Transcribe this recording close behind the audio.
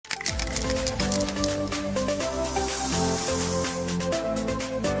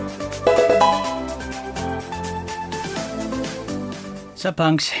Sup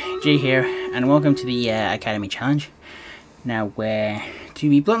punks, G here, and welcome to the Academy Challenge. Now, to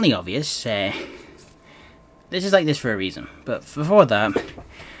be bluntly obvious, this is like this for a reason, but before that,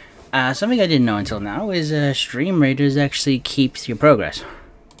 something I didn't know until now is Stream Raiders actually keeps your progress.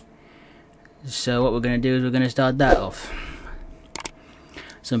 So what we're going to do is we're going to start that off.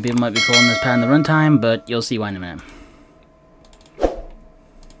 Some people might be calling this pattern the runtime, but you'll see why in a minute.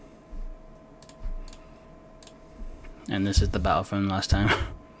 And this is the battle from last time.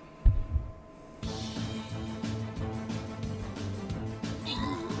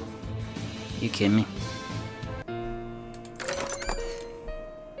 You kidding me?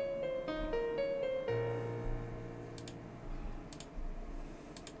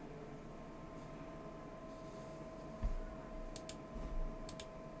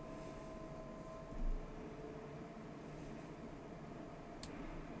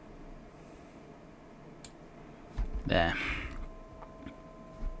 There.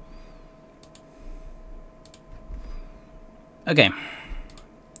 Okay.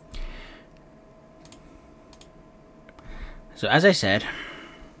 So as I said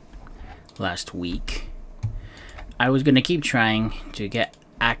last week, I was going to keep trying to get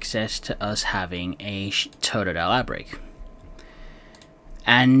access to us having a Totodile outbreak.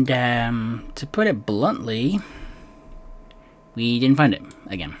 And to put it bluntly, we didn't find it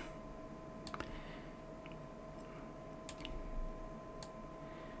again.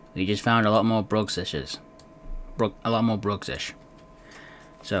 We just found a lot more Brugsishes. A lot more Brugsish.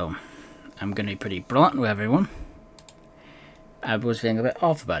 So, I'm going to be pretty blunt with everyone. I was feeling a bit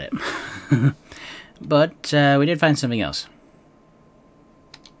off about it. But, we did find something else.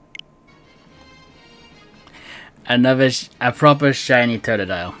 A proper shiny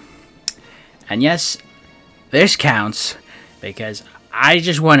Totodile. And yes, this counts, because I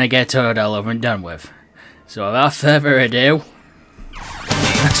just want to get Totodile over and done with. So without further ado,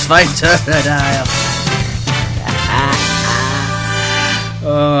 let's fight Totodile!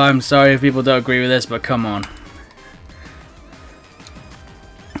 Oh, I'm sorry if people don't agree with this, but come on.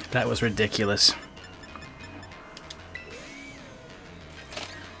 That was ridiculous.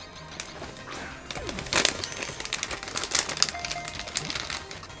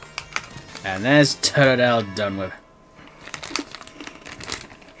 And there's Totodile done with.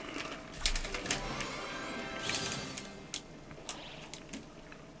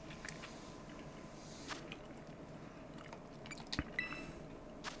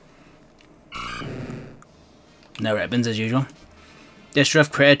 No ribbons as usual. This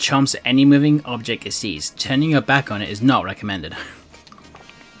rough critter chomps at any moving object it sees. Turning your back on it is not recommended.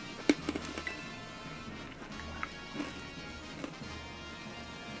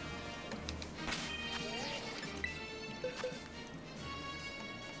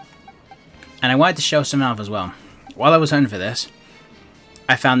 And I wanted to show something off as well. While I was hunting for this,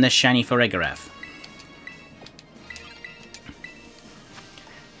 I found this shiny Volcano.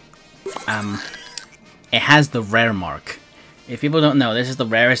 It has the rare mark. If people don't know, this is the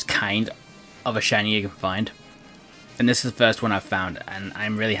rarest kind of a shiny you can find. And this is the first one I've found, and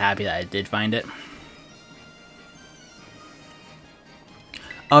I'm really happy that I did find it.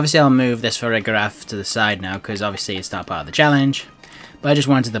 Obviously I'll move this Volcano to the side now, because obviously it's not part of the challenge. But I just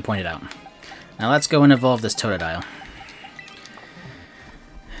wanted to point it out. Now let's go and evolve this Totodile.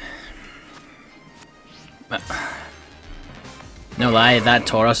 No lie, that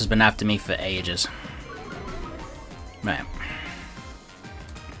Tauros has been after me for ages. Right.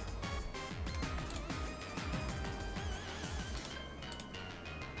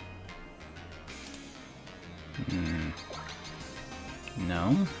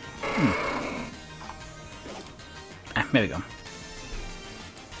 No. Ah, there we go.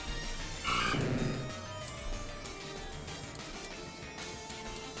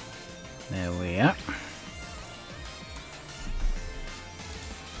 There we are.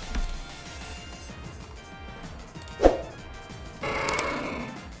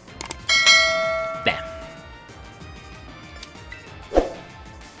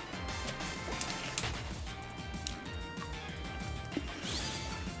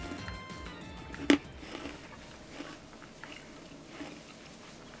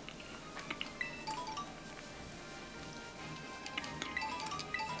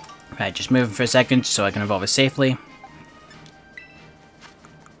 Right, just moving for a second so I can evolve it safely.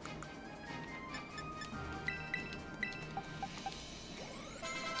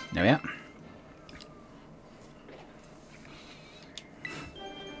 There we are.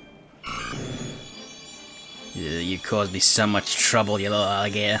 You caused me so much trouble, you little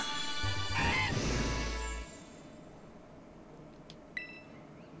alligator.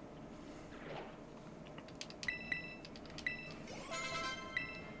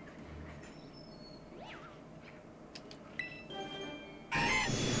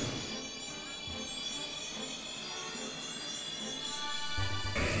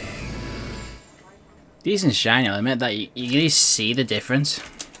 Decent shiny, I'll admit that. You can really see the difference.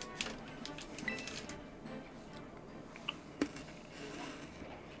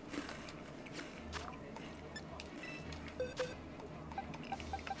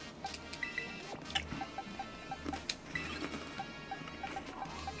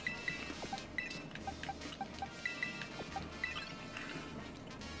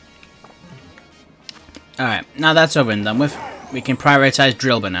 Alright, now that's over and done with, we can prioritize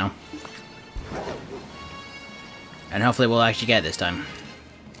Drillbur now. And hopefully we'll actually get it this time.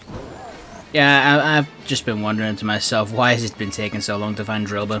 Yeah, I've just been wondering to myself, why has it been taking so long to find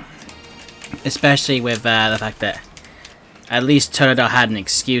Drillbur? Especially with the fact that at least Totodile had an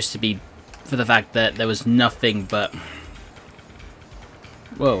excuse to be, for the fact that there was nothing but...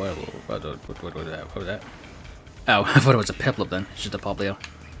 Whoa, what was that? Oh, I thought it was a Piplup then, it's just a Poplio.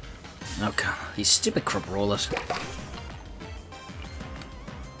 Oh god, these stupid crop rollers.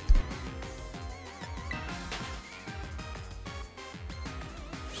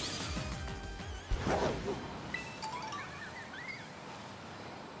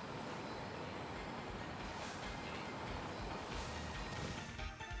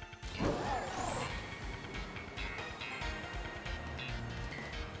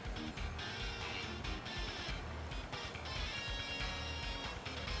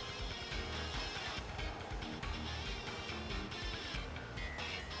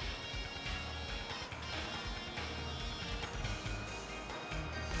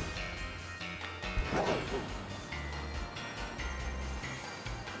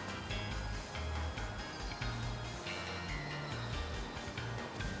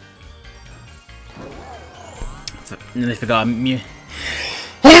 Nearly forgot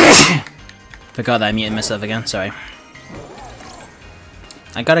I forgot that I muted myself again, sorry.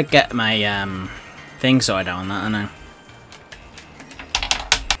 I gotta get my thing sorted out on that, I know.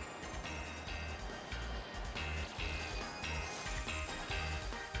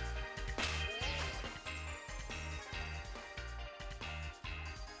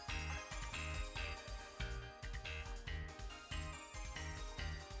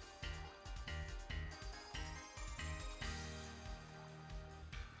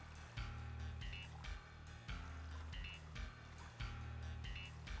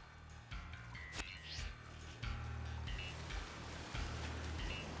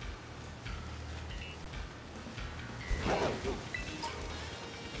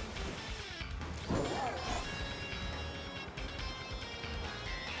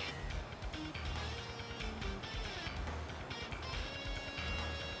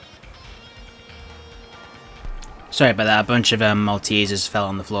 Sorry about that, a bunch of Maltesers fell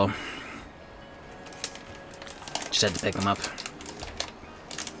on the floor. Just had to pick them up.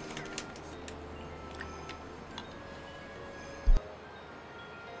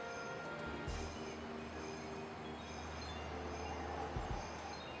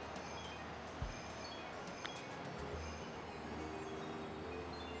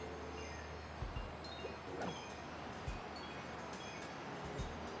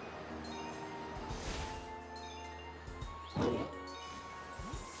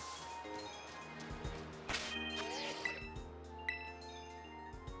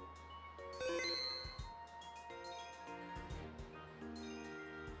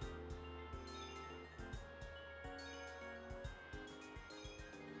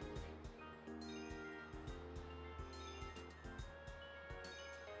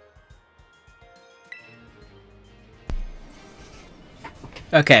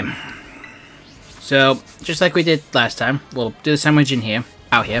 Okay, so just like we did last time, we'll do the sandwich in here,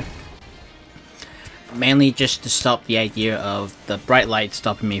 out here. Mainly just to stop the idea of the bright light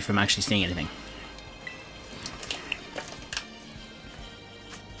stopping me from actually seeing anything.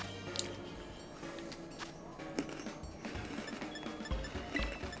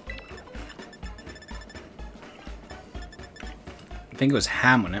 I think it was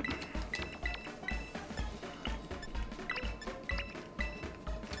ham on it.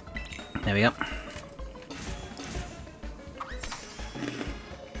 There we go.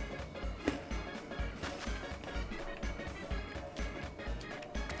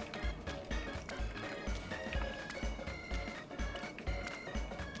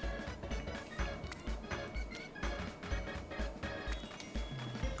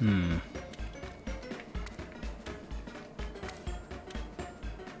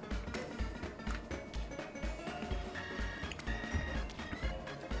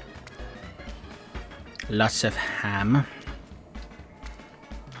 Lots of ham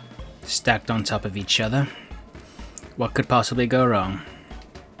stacked on top of each other. What could possibly go wrong?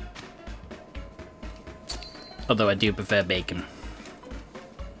 Although I do prefer bacon.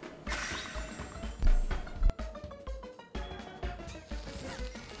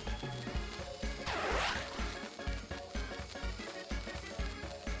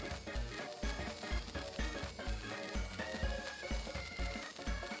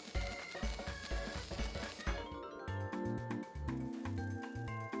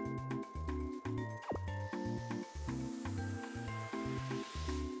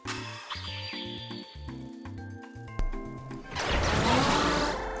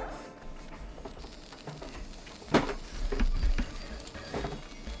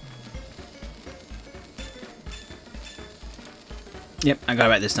 Yep, I got it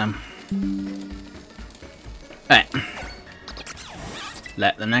right this time. Alright.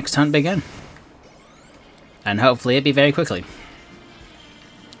 Let the next hunt begin. And hopefully it be very quickly.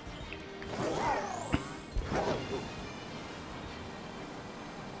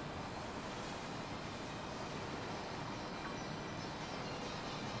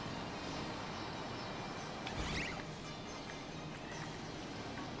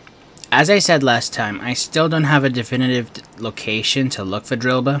 As I said last time, I still don't have a definitive location to look for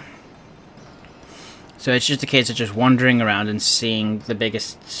Drillbur. So it's just a case of just wandering around and seeing the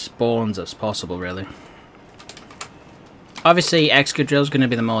biggest spawns as possible, really. Obviously, Excadrill is going to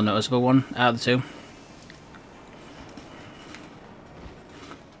be the more noticeable one out of the two.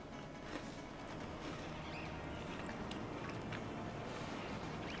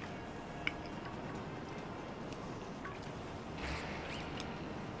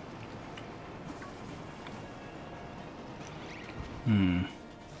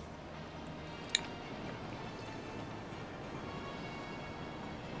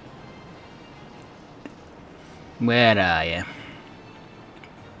 Where are you?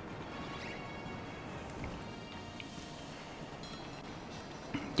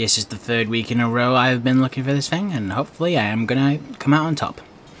 This is the third week in a row I've been looking for this thing, and hopefully I am gonna come out on top.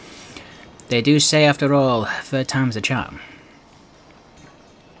 They do say, after all, third time's a charm.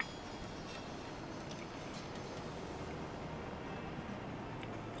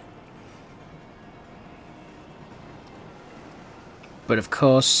 But of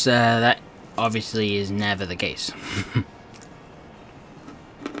course, that obviously is never the case.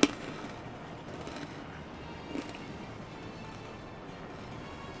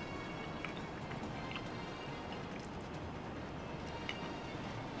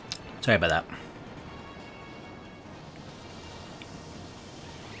 Sorry about that.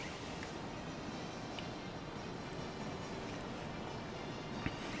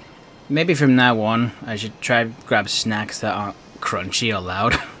 Maybe from now on, I should try to grab snacks that aren't crunchy or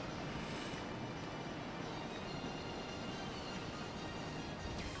loud.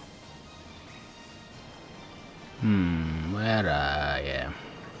 Where are you?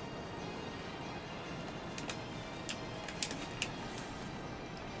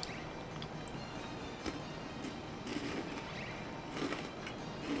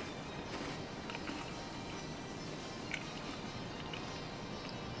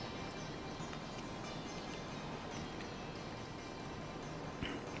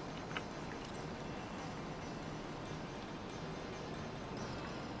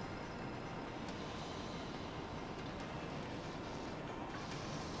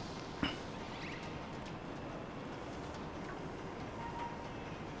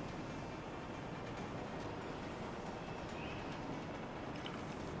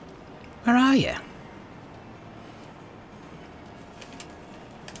 Where are you?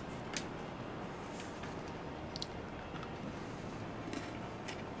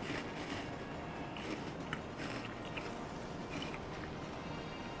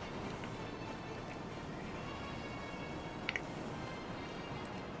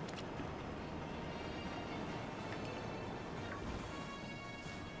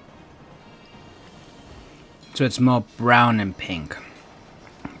 So it's more brown and pink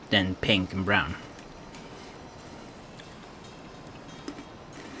than pink and brown.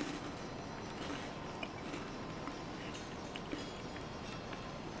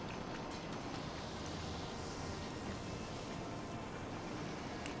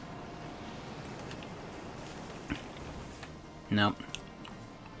 Nope.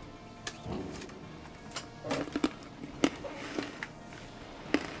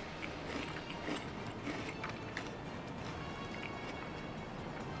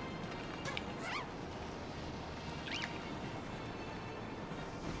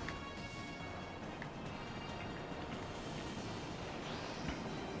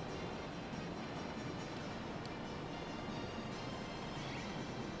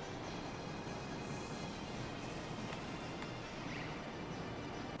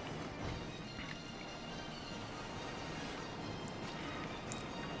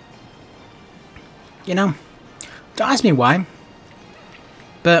 You know, don't ask me why,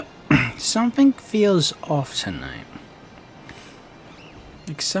 but something feels off tonight.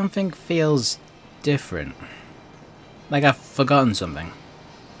 Like something feels different. Like I've forgotten something.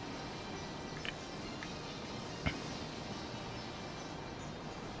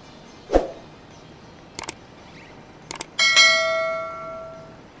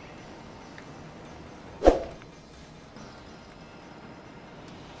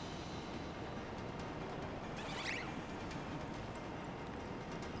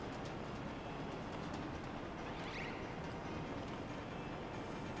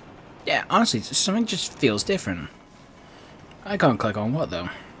 Yeah, honestly, something just feels different. I can't click on what, though.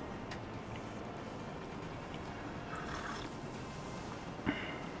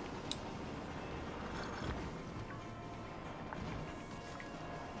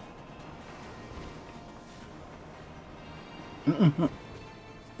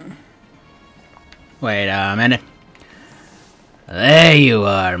 Wait a minute. There you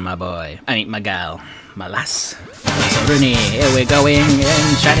are, my boy. I mean, my gal. My lass. So Rooney, here we're going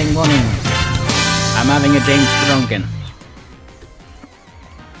in shining morning. I'm having a James Drunken.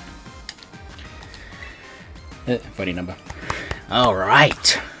 Funny number.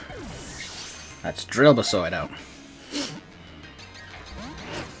 Alright. Let's drill the sword out.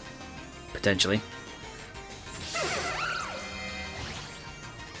 Potentially.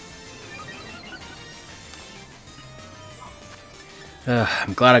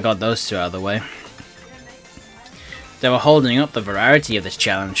 I'm glad I got those two out of the way. They were holding up the variety of this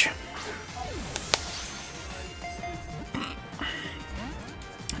challenge.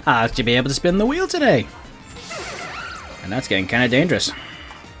 I'll actually be able to spin the wheel today. And that's getting kind of dangerous.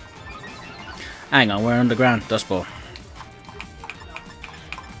 Hang on, we're underground. Dust Bowl.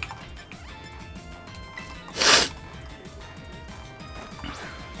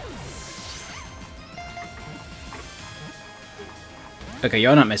 Okay,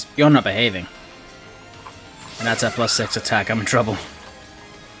 you're not behaving. And that's a +6 attack. I'm in trouble.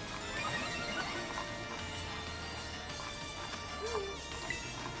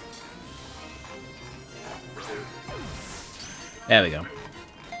 There we go.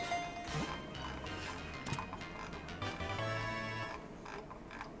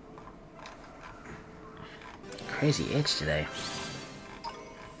 Crazy itch today.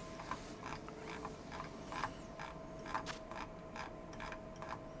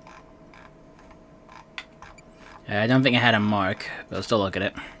 I don't think I had a mark, but I'll still look at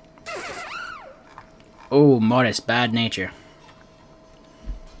it. Oh, Mortis, bad nature.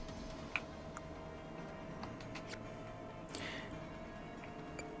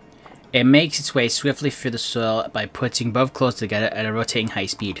 It makes its way swiftly through the soil by putting both close together at a rotating high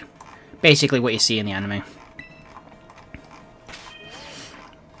speed. Basically what you see in the anime.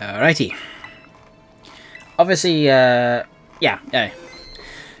 Alrighty. Obviously,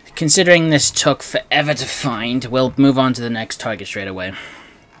 considering this took forever to find, we'll move on to the next target straight away.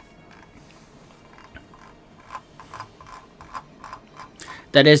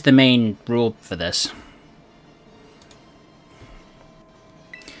 That is the main rule for this.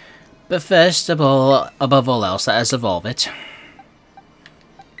 But first of all, above all else, let us evolve it.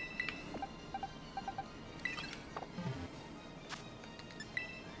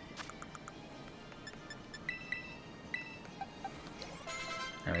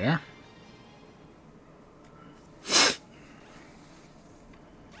 There we are.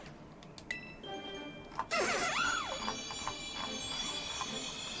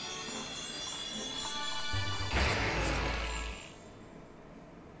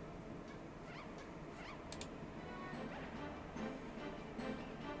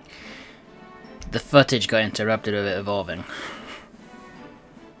 The footage got interrupted with it evolving.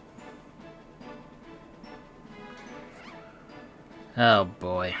 Oh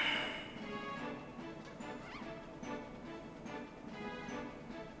boy.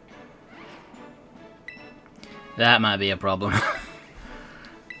 That might be a problem.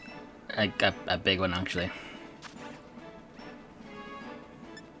 a big one, actually.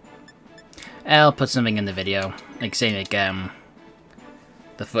 I'll put something in the video, like saying like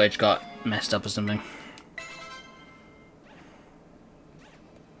the footage got messed up or something.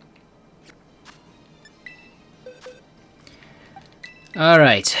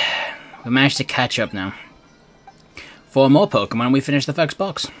 Alright, we managed to catch up now. 4 more Pokemon and we finish the first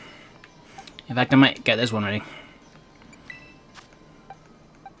box. In fact, I might get this one ready.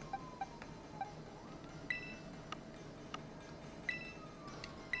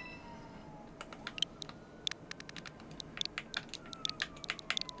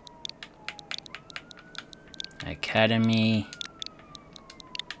 Academy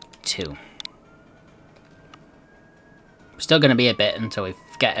 2. Still gonna be a bit until we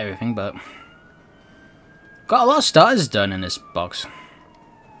get everything, but got a lot of starters done in this box.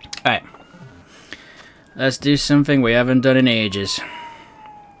 Alright. Let's do something we haven't done in ages.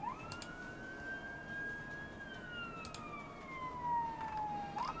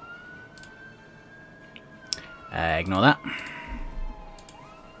 Ignore that.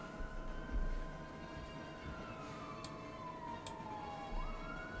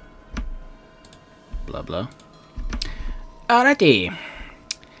 Blah blah. Alrighty.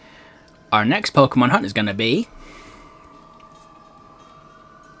 Our next Pokemon hunt is gonna be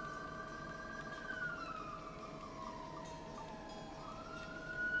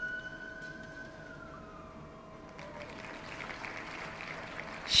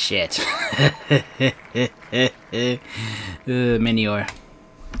Shit. Minior.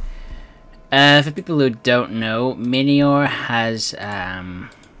 For people who don't know, Minior has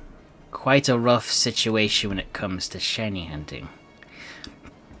quite a rough situation when it comes to shiny hunting.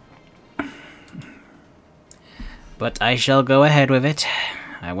 But I shall go ahead with it.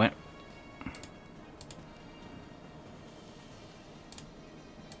 I went...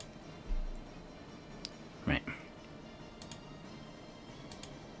 Right.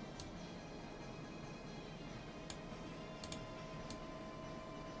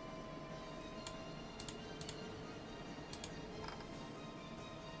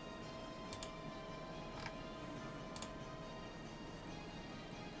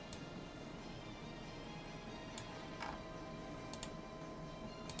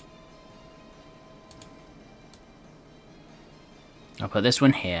 I'll put this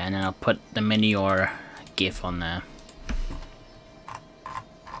one here, and then I'll put the Minior GIF on there.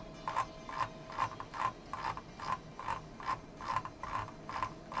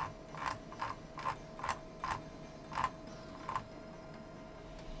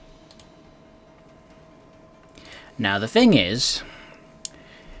 Now the thing is,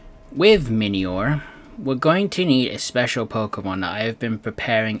 with Minior, we're going to need a special Pokemon that I have been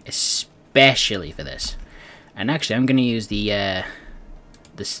preparing especially for this. And actually, I'm going to use the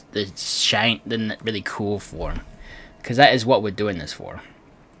really cool form, because that is what we're doing this for.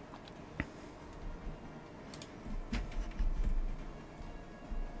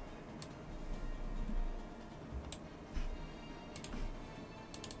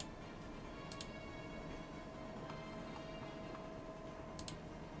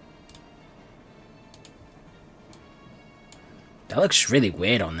 That looks really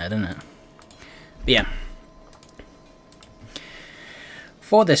weird on there, doesn't it? But yeah.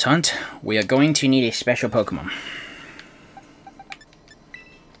 For this hunt, we are going to need a special Pokemon.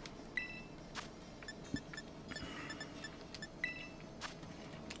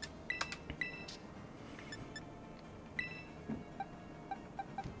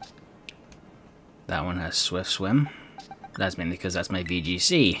 That one has Swift Swim. That's mainly because that's my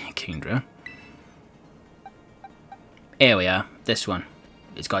VGC Kingdra. Here we are. This one.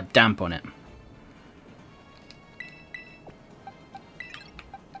 It's got Damp on it.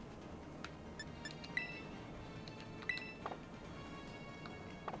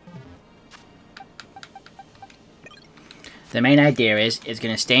 The main idea is it's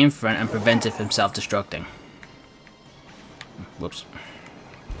going to stay in front and prevent it from self-destructing. Whoops.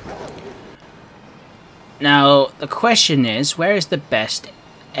 Now, the question is, where is the best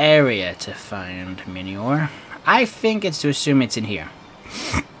area to find Minior? I think it's to assume it's in here.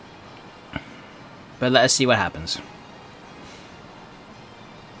 But let us see what happens.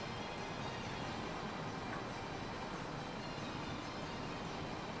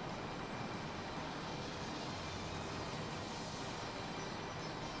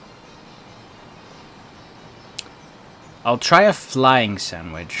 I'll try a flying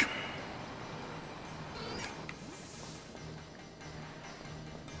sandwich.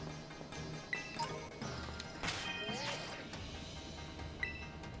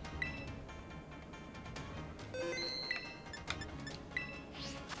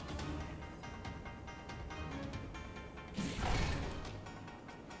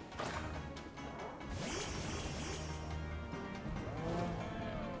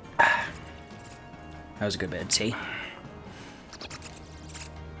 That was a good bit of tea.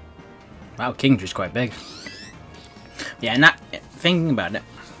 Wow, Kingdra's quite big. Yeah, and that, thinking about it,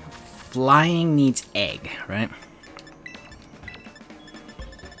 flying needs egg, right?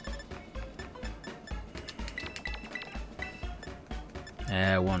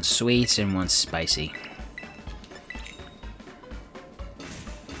 One sweet and one spicy.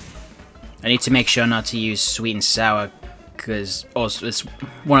 I need to make sure not to use sweet and sour, because also it's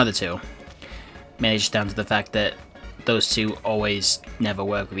one of the two. Mainly just down to the fact that those two always never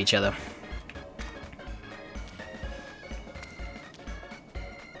work with each other.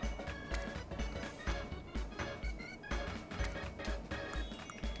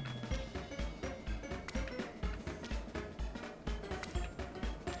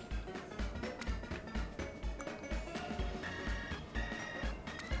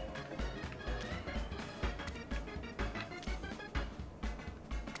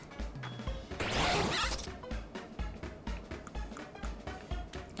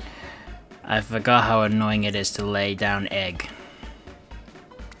 I forgot how annoying it is to lay down egg.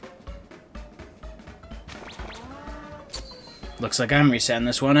 Looks like I'm resetting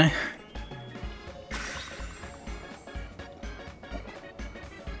this one, eh?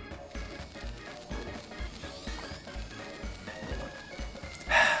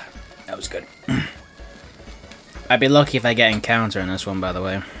 I'd be lucky if I get encounter in this one, by the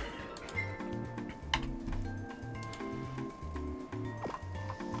way.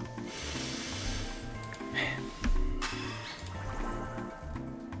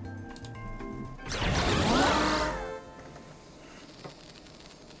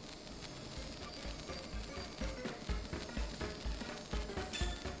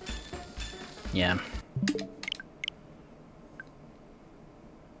 Yeah.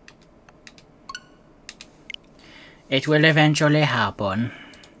 It will eventually happen.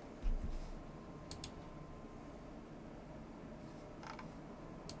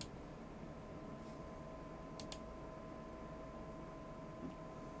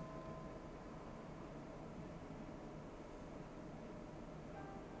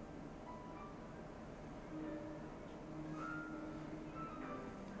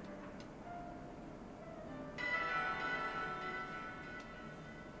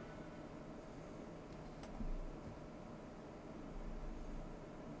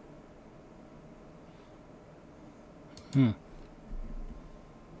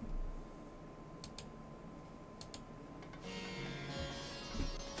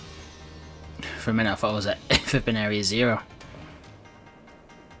 For a minute I thought I was at flipping area 0.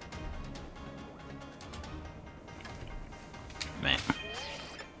 Man.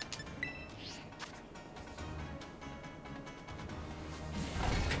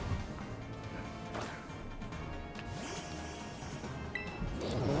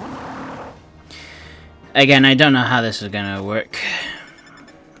 Again, I don't know how this is gonna work.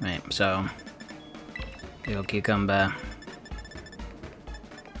 Right, so little cucumber,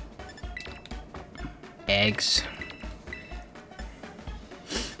 eggs,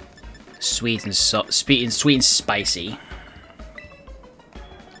 sweet and sweet and spicy.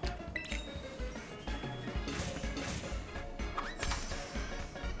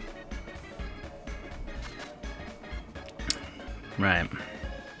 Right.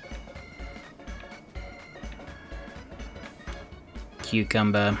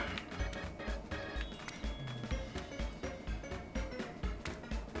 Cucumber.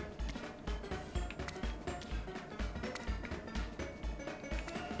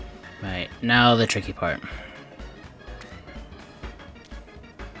 Right, now the tricky part.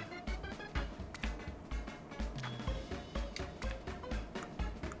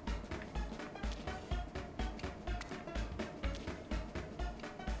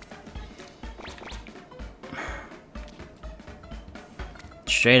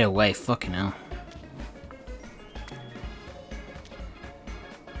 Straight away, fucking hell.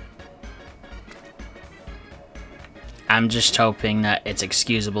 I'm just hoping that it's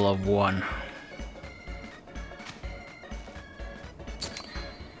excusable of one.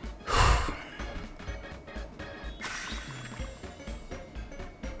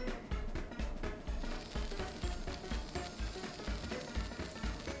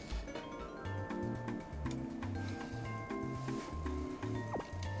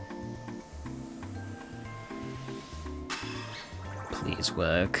 Please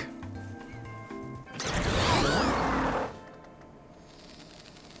work.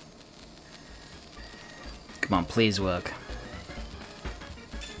 Come on, please work.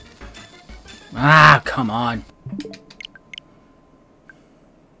 Ah, come on.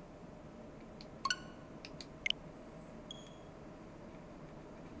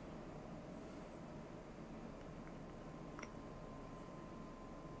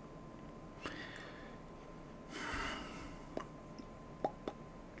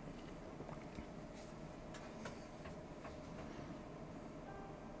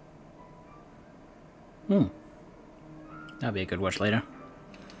 That'll be a good watch later.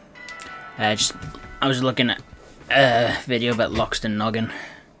 I was looking at a video about Loxton Noggin.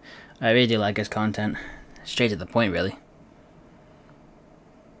 I really do like his content. Straight to the point, really.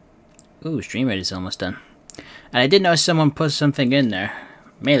 Ooh, stream rate is almost done. And I did notice someone put something in there.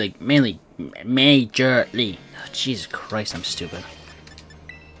 Majorly. Oh, Jesus Christ, I'm stupid.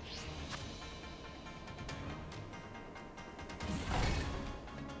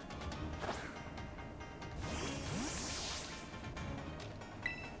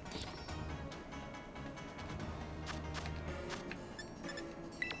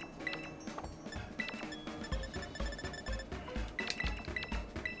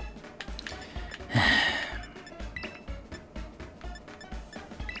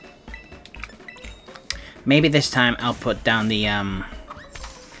 Maybe this time I'll put down the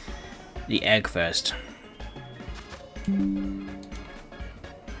egg first.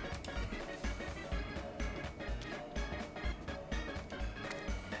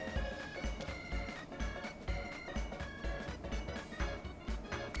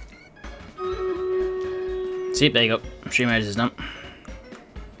 See, there you go. Streamer is done.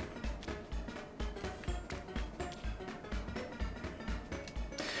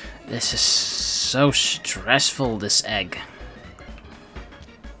 This is so stressful, this egg.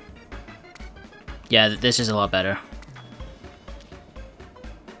 Yeah, this is a lot better.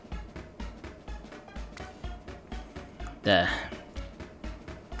 There.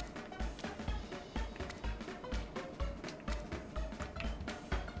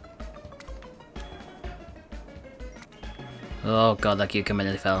 Oh god, that cucumber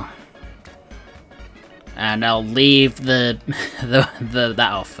nearly fell. And I'll leave that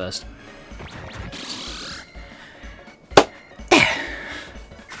off first.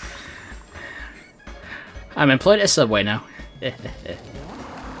 I'm employed at Subway now.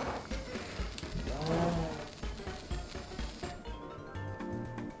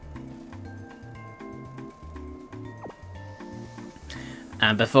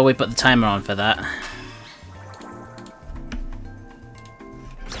 And before we put the timer on for that,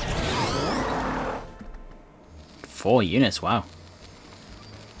 four units, wow.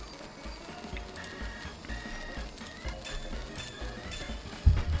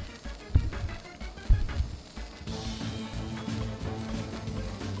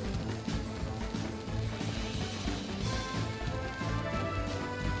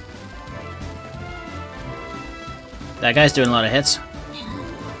 That guy's doing a lot of hits.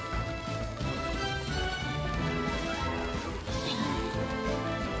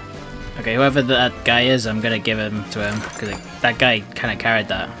 Okay, whoever that guy is, I'm gonna give him to him, because that guy kind of carried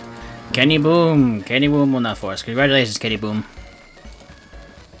that. Kenny Boom! Kenny Boom won that for us. Congratulations, Kenny Boom.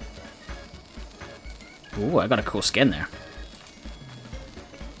 Ooh, I got a cool skin there.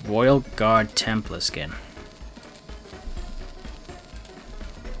 Royal Guard Templar skin.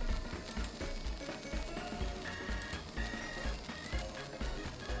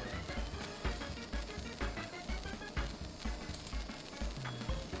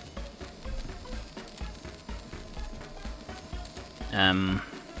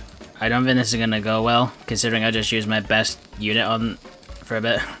 I don't think this is gonna go well, considering I just used my best unit on for a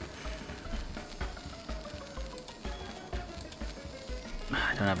bit.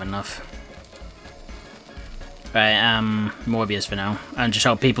 I don't have enough. Right, Morbius for now, and just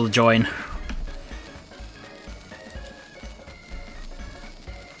hope people join.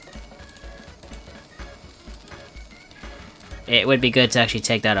 It would be good to actually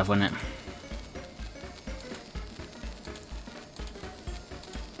take that off, wouldn't it?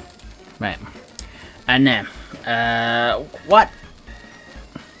 Right. And then, what?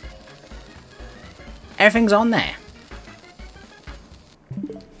 Everything's on there.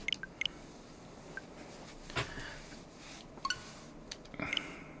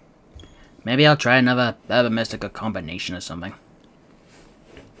 Maybe I'll try another mystical combination or something.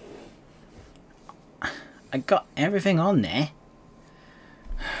 I got everything on there.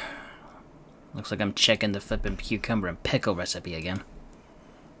 Looks like I'm checking the flippin' cucumber and pickle recipe again.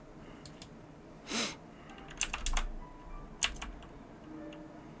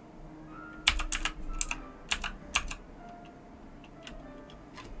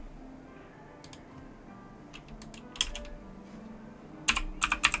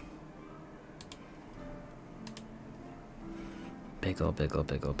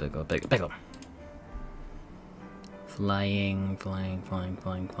 Pickle. Flying.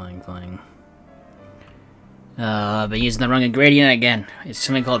 I've been using the wrong ingredient again. It's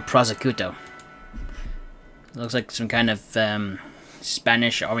something called prosciutto. It looks like some kind of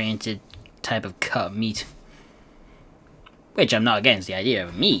Spanish-oriented type of cut meat. Which I'm not against the idea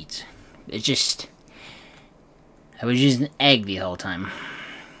of meat. It's just... I was using egg the whole time.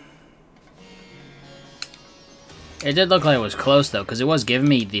 It did look like it was close though, because it was giving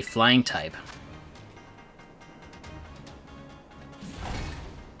me the flying type.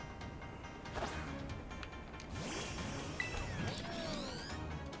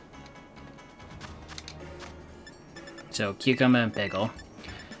 So, cucumber and pickle,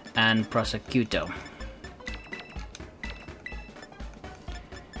 and prosciutto.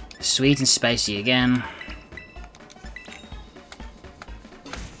 Sweet and spicy again.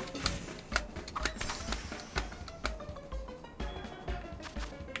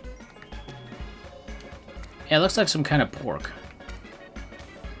 Yeah, it looks like some kind of pork.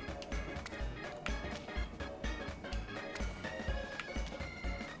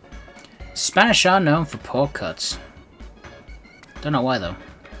 Spanish are known for pork cuts. Don't know why though.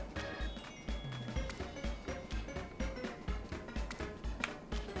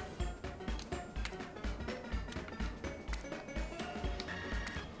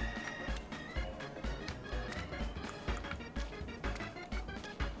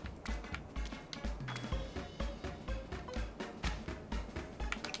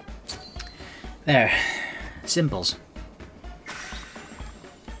 There. Simples.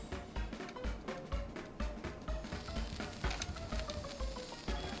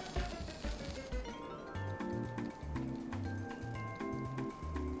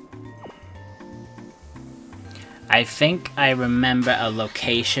 I think I remember a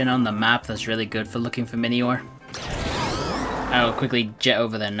location on the map that's really good for looking for mini ore. I'll quickly jet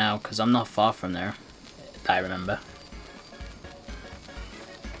over there now because I'm not far from there. I remember.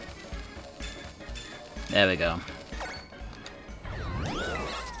 There we go.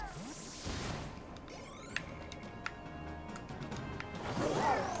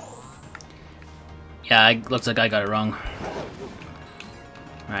 Yeah, looks like I got it wrong.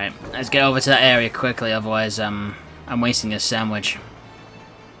 Right, let's get over to that area quickly, otherwise I'm wasting a sandwich.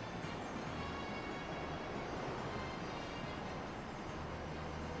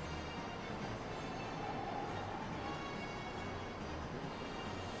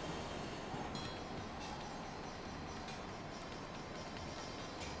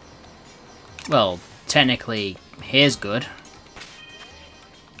 Well, technically, here's good.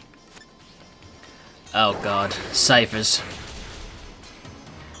 Oh god, ciphers.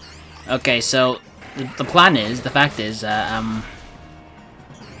 Okay, so the plan is, the fact is, I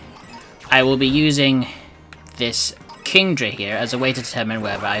will be using this Kingdra here as a way to determine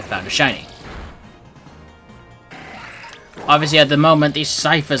whether I found a shiny. Obviously, at the moment, these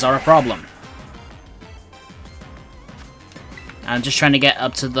ciphers are a problem. I'm just trying to get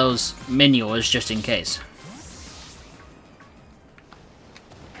up to those miniors just in case.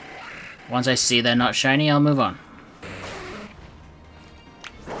 Once I see they're not shiny, I'll move on.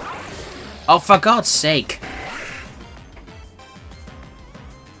 Oh, for God's sake!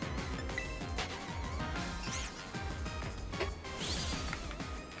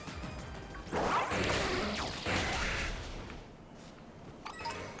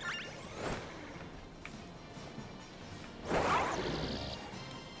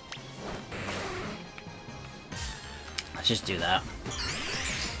 Let's just do that.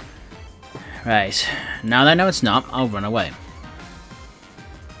 Right. Now that I know it's not, I'll run away.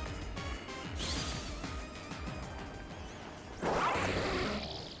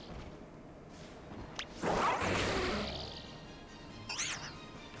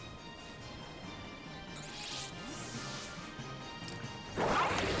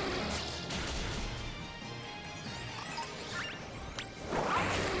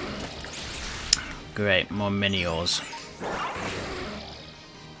 Great, more mini-ores.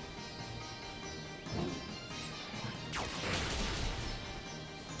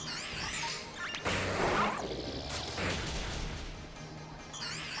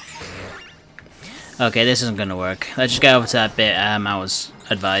 Okay, this isn't gonna work. Let's just go over to that bit I was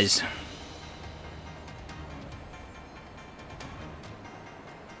advised.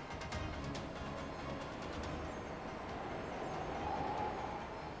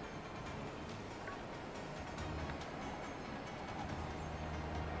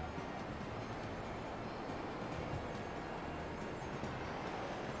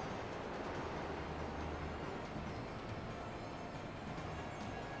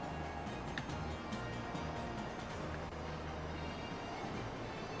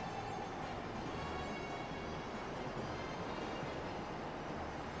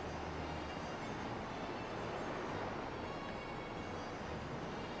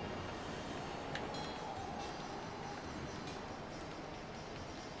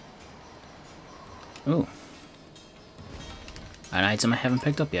 Ooh. An item I haven't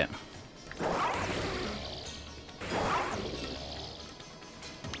picked up yet.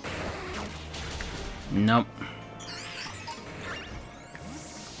 Nope.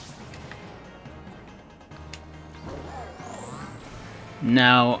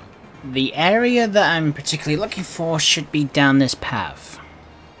 Now, the area that I'm particularly looking for should be down this path.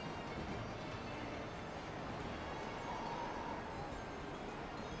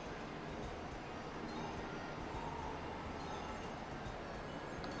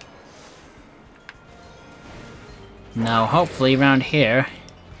 Now, hopefully around here,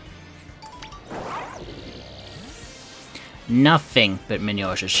 nothing but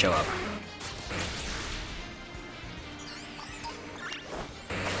miniors should show up.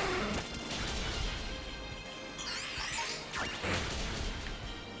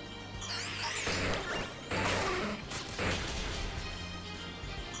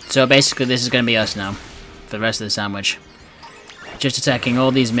 So basically this is going to be us now, for the rest of the sandwich. Just attacking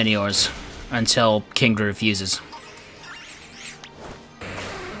all these miniors until Kingdra refuses.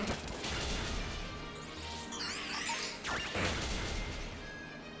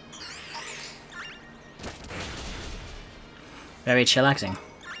 Very chillaxing.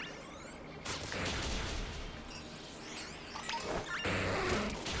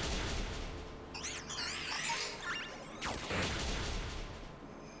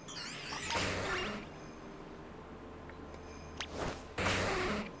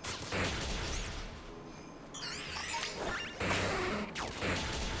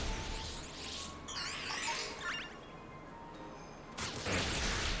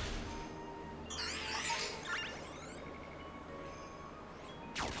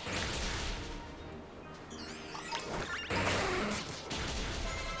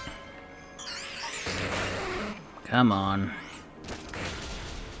 Come on.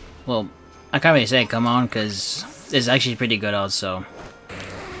 Well, I can't really say come on, because it's actually pretty good also.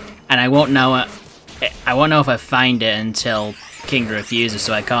 And I won't know if I find it until King refuses,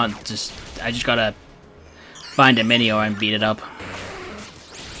 so I just gotta find a Minior and beat it up.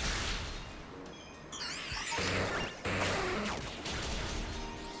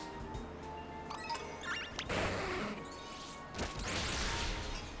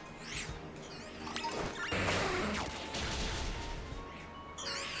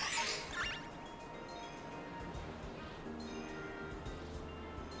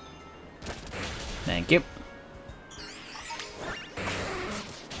 Thank you.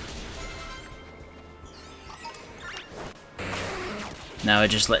 Now I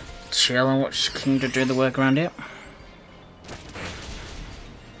just let chill and watch King do the work around here.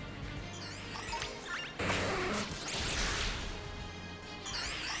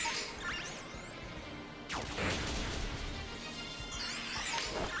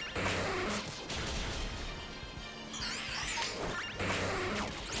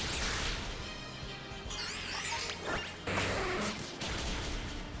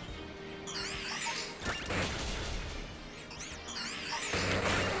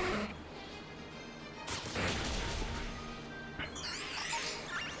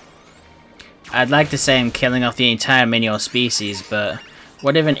 I'd like to say I'm killing off the entire Minior species, but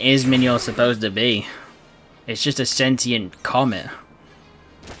what even is Minior supposed to be? It's just a sentient comet,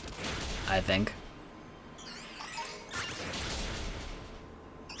 I think.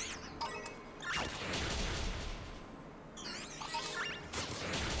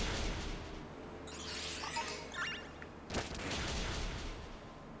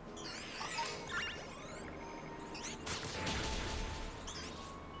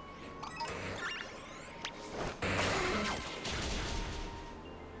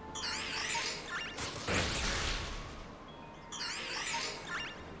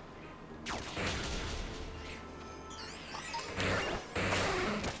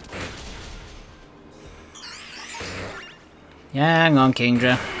 Yeah, hang on,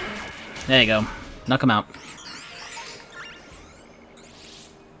 Kingdra. There you go. Knock him out.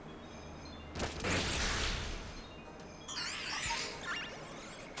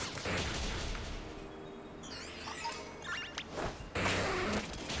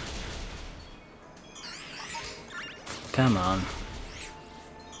 Come on.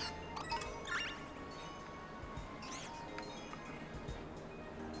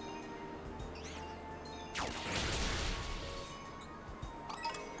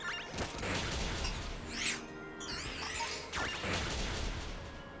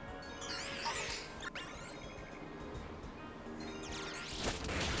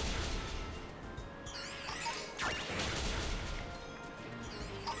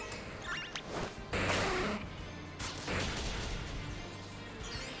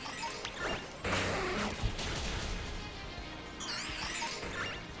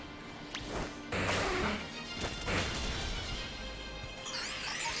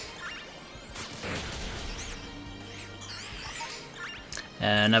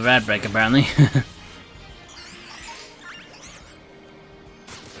 Another ad break, apparently.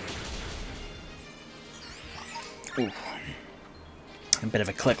 Ooh. A bit of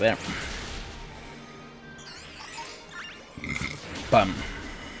a click there. Bum.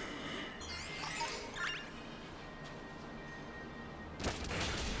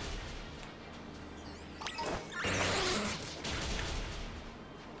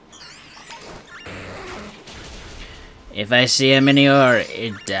 If I see a Minior,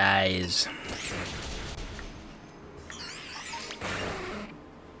 it dies.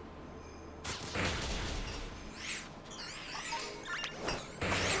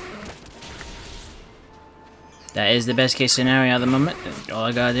 That is the best case scenario at the moment. All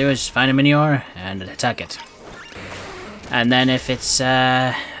I gotta do is find a Minior and attack it. And then if it's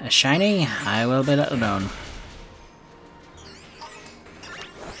a shiny, I will be let alone.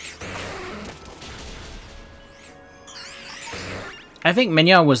 I think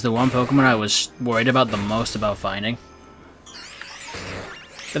Minior was the one Pokemon I was worried about the most about finding.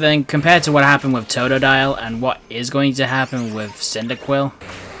 But then, compared to what happened with Totodile and what is going to happen with Cyndaquil,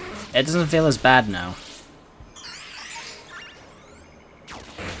 it doesn't feel as bad now.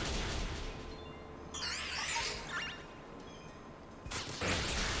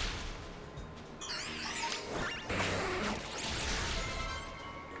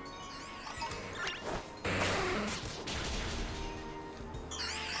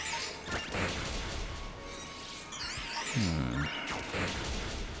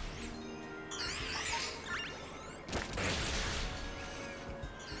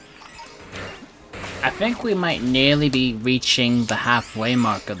 I think we might nearly be reaching the halfway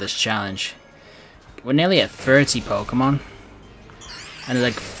mark of this challenge. We're nearly at 30 Pokemon. And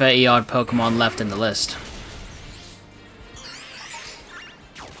there's like 30 odd Pokemon left in the list.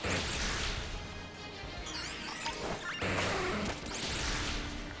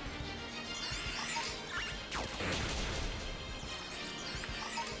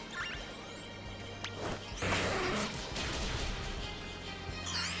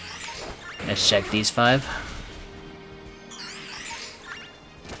 Let's check these 5.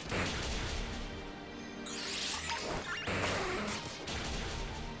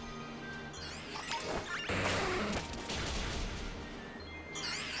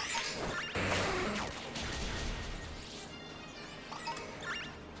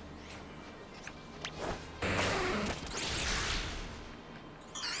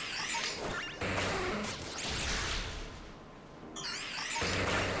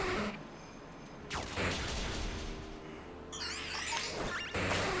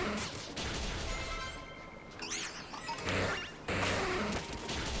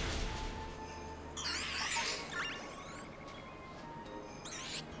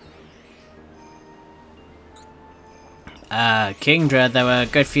 Kingdra, there were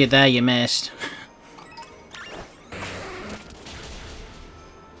good for you there, you missed.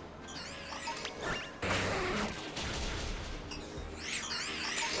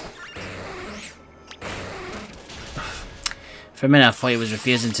 For a minute I thought he was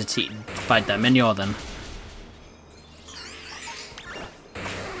refusing to fight that Minior then.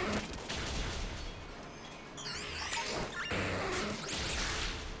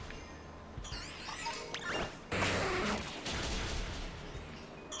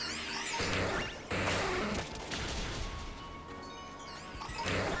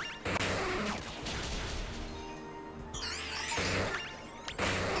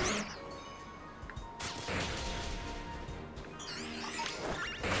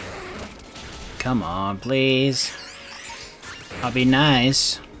 Come on, please. I'll be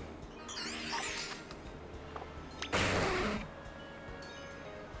nice.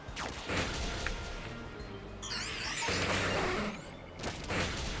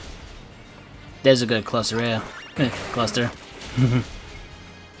 There's a good cluster here. Cluster.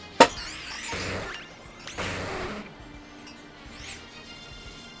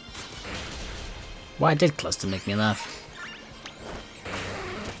 Why did cluster make me laugh?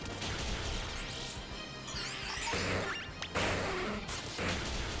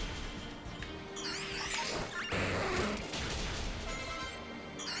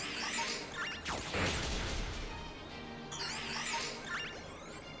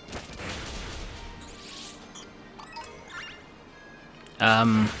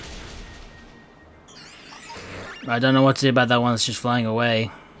 I don't know what to do about that one that's just flying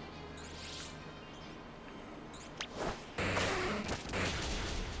away.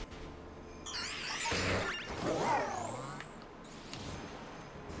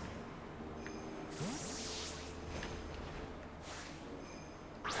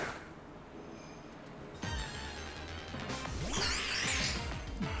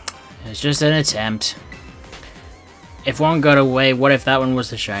 It's just an attempt. If one got away, what if that one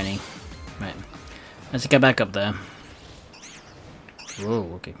was the shiny? Right. Let's get back up there.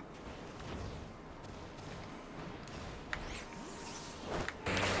 Whoa, okay.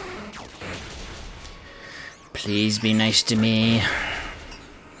 Please be nice to me.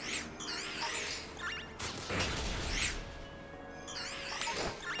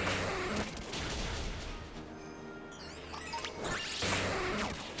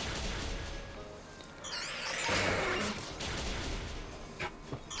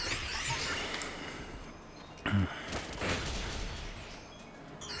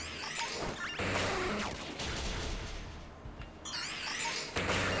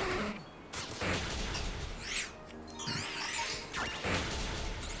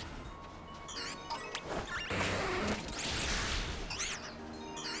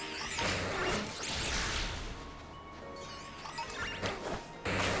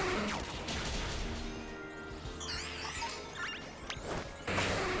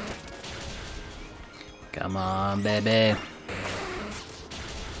 Come on, baby.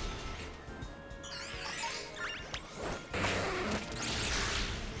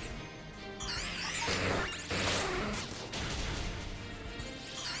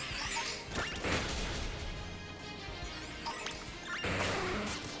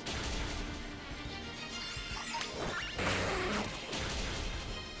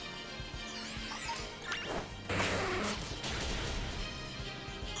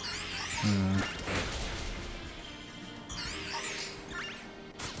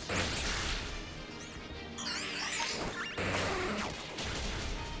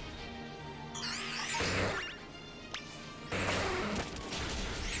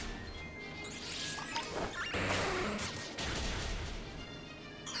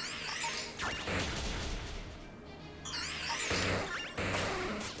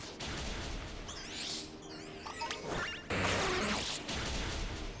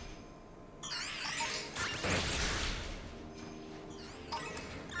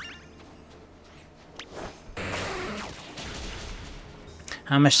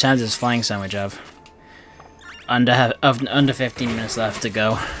 How much time does flying sandwich have? Under 15 minutes left to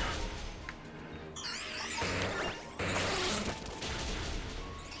go.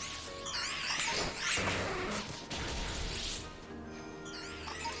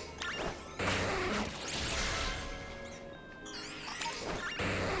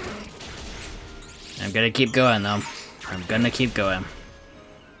 I'm gonna keep going though. I'm gonna keep going.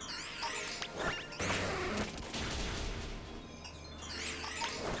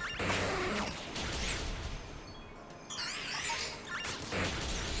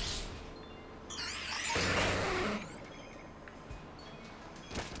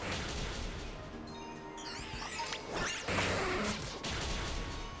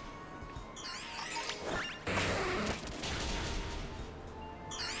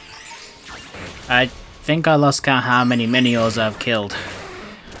 I think I lost count how many miniors I've killed.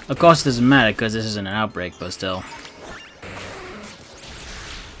 Of course it doesn't matter because this isn't an outbreak, but still.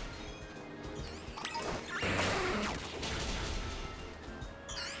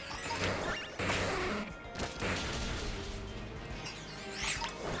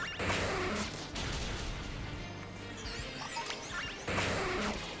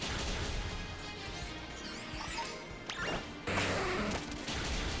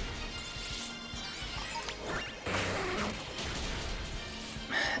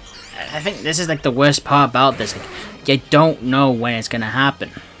 I think this is like the worst part about this. Like, you don't know when it's gonna happen,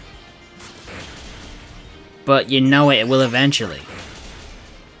 but you know it will eventually.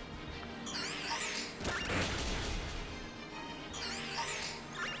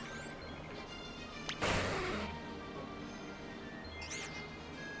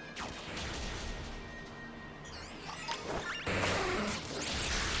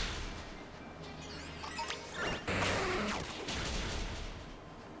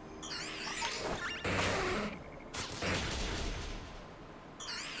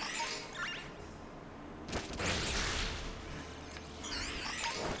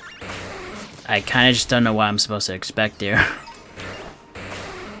 I kind of just don't know what I'm supposed to expect here.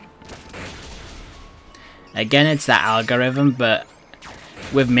 Again, it's that algorithm, but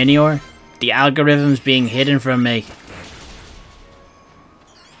with Minior, the algorithm's being hidden from me.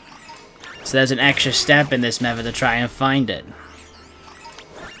 So there's an extra step in this method to try and find it.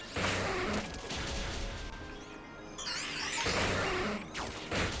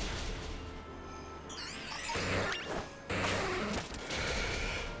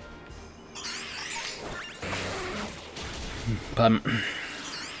 But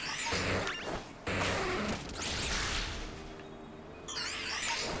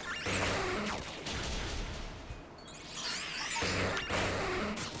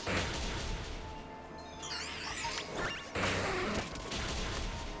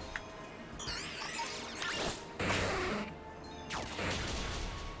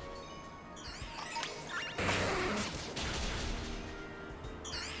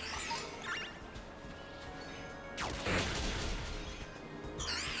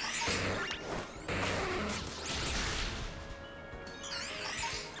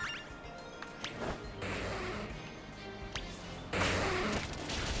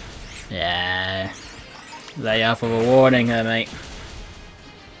yeah, lay off with a warning there, mate.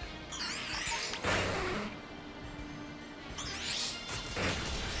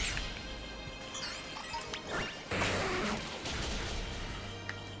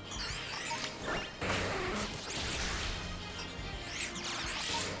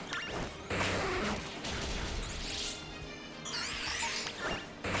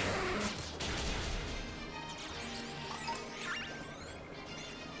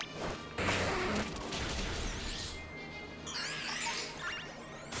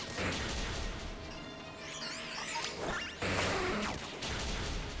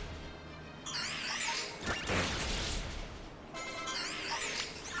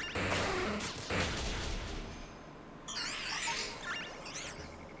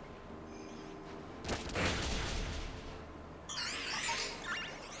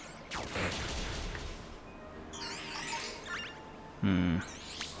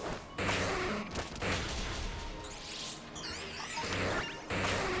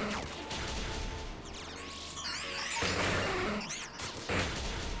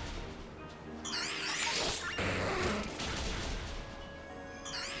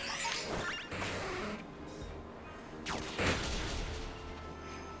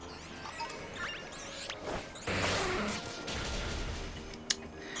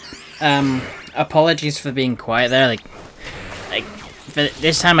 Apologies for being quiet there, like, for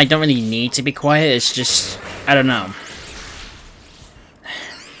this time I don't really need to be quiet, it's just, I don't know.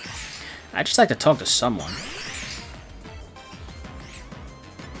 I just like to talk to someone.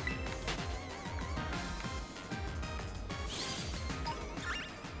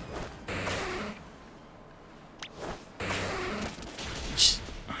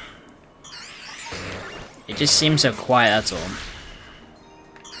 It just seems so quiet, that's all.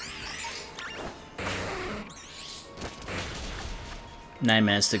 Nine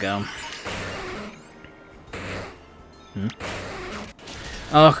minutes to go.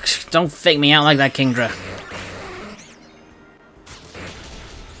 Oh, don't fake me out like that, Kingdra.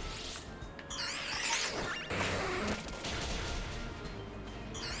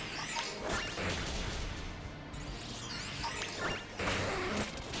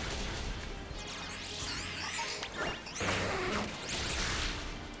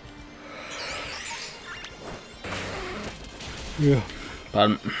 Yeah.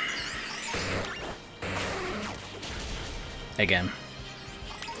 Pardon. Again.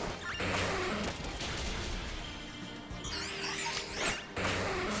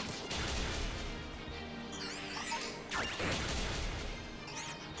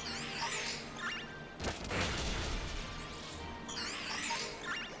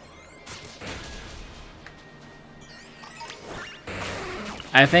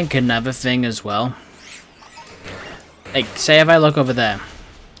 I think another thing as well, like, say if I look over there,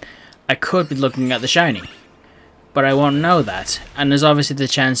 I could be looking at the shiny, but I won't know that, and there's obviously the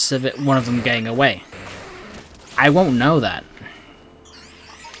chance of one of them getting away. I won't know that.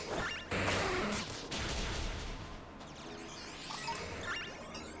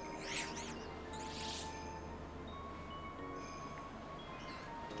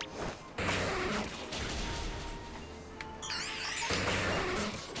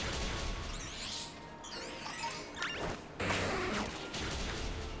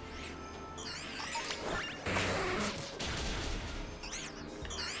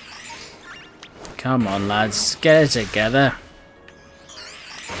 Come on, lads, get it together.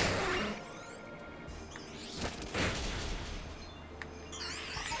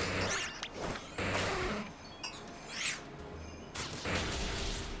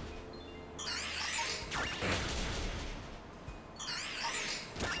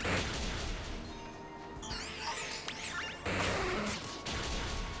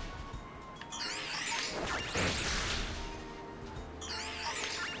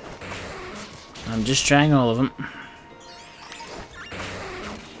 I'm just trying all of them.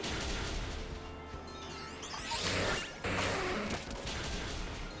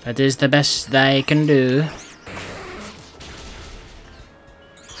 That is the best they can do.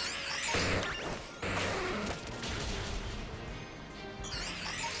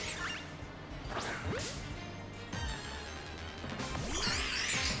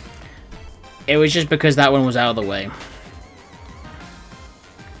 It was just because that one was out of the way.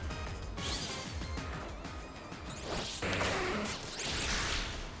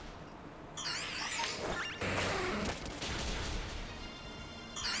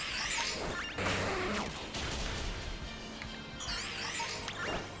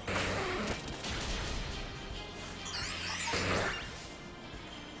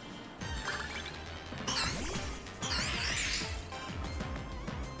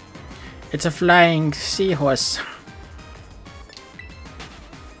 It's a flying seahorse.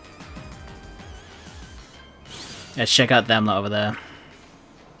 Let's check out them lot over there.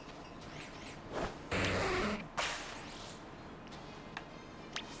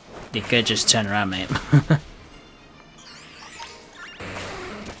 You could just turn around, mate.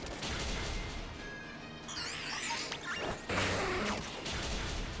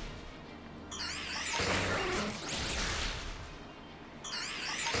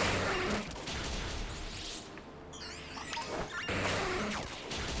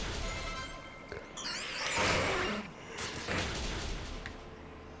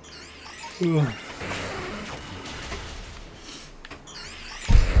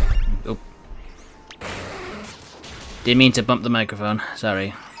 Oh. Didn't mean to bump the microphone,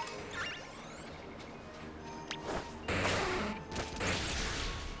 sorry.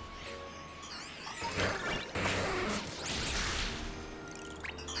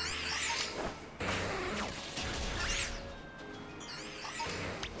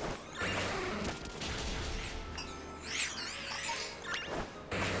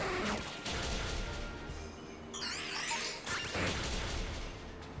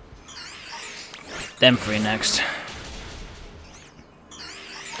 Them three next.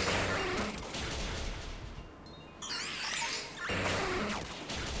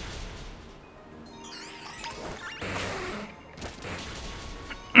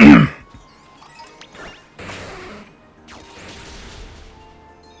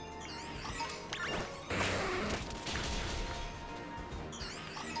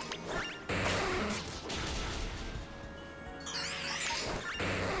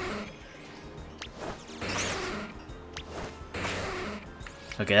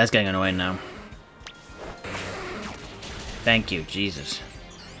 Okay, that's getting annoying now. Thank you, Jesus.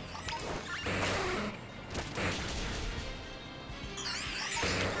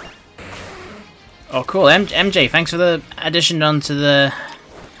 Oh, cool. MJ, thanks for the addition onto the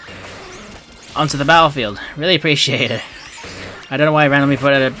battlefield. Really appreciate it. I don't know why I randomly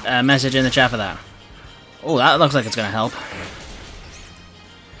put a message in the chat for that. Oh, that looks like it's gonna help.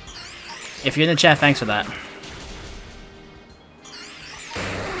 If you're in the chat, thanks for that.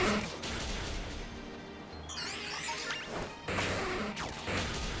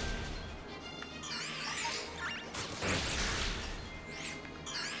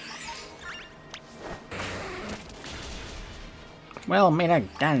 Well, made a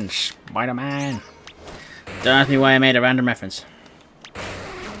dance, Spider-Man. Don't ask me why I made a random reference.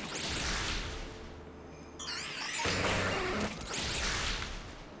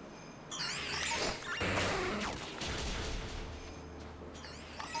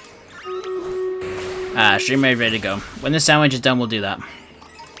 Stream ready to go. When the sandwich is done, we'll do that.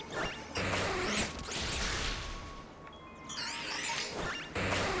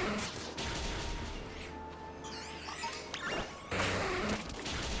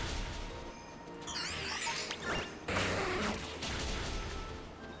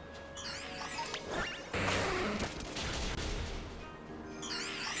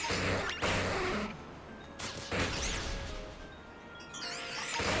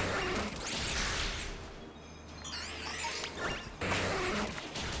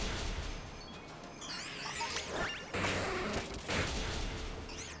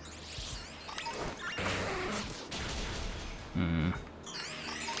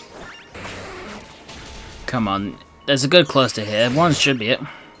 Come on, there's a good close to here. One should be it.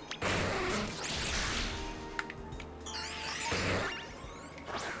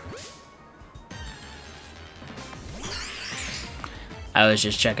 I was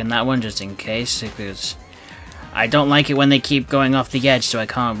just checking that one just in case, because I don't like it when they keep going off the edge so I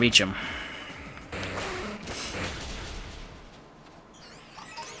can't reach them.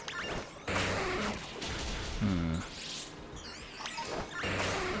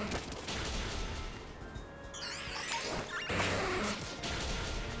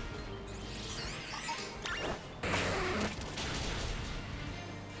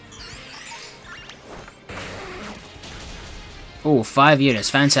 Ooh, 5 units,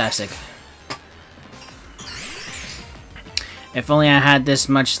 fantastic. If only I had that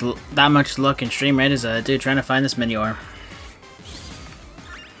much luck in stream rate as I do trying to find this manure.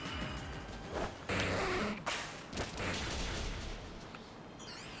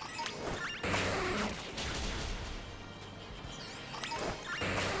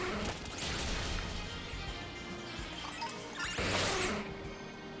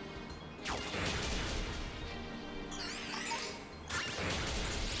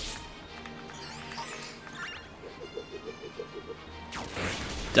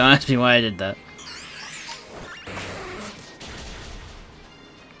 Don't ask me why I did that.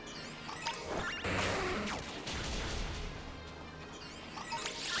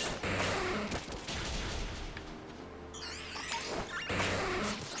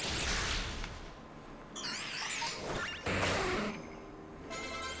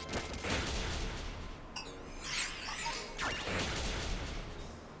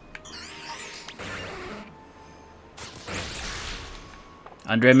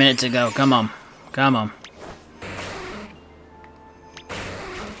 Under a minute to go. Come on. Come on.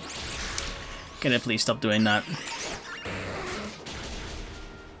 Can I please stop doing that?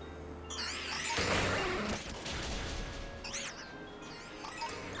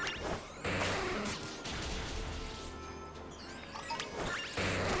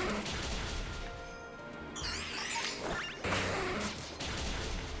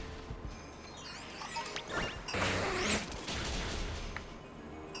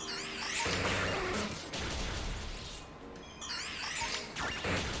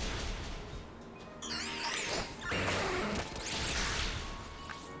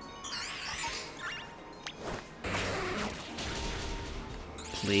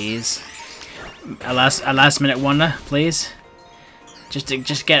 Please. A last minute wonder, please.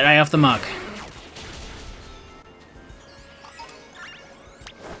 Just get right off the mark.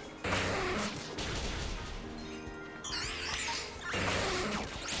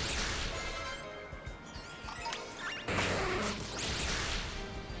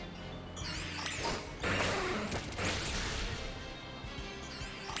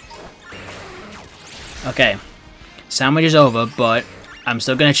 Okay. Sandwich is over, but I'm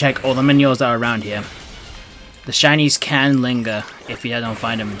still gonna check all the manures that are around here. The shinies can linger if you don't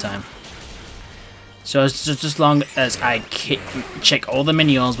find them in time. So it's just as long as I check all the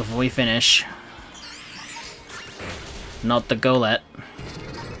manures before we finish. Not the golet.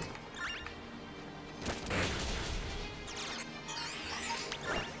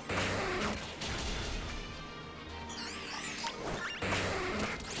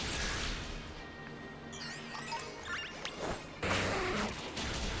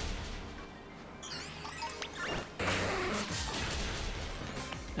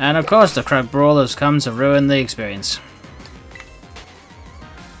 And of course the Krug Brawlers come to ruin the experience.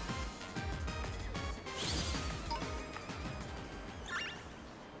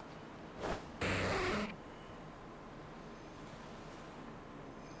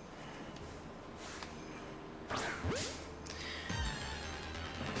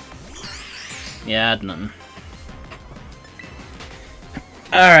 Yeah, I had nothing.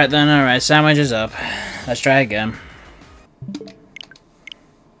 Alright then, alright, sandwich is up. Let's try again.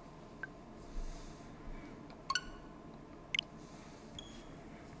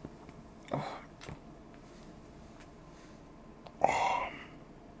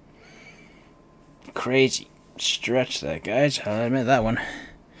 Crazy stretch there, guys. I'll admit that one.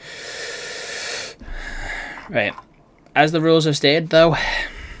 Right. As the rules have stated, though,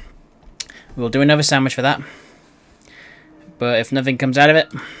 we'll do another sandwich for that. But if nothing comes out of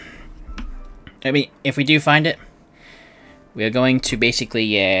it, I mean, if we do find it, we are going to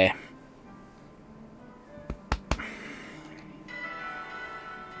basically,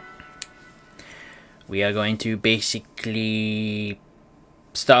 we are going to basically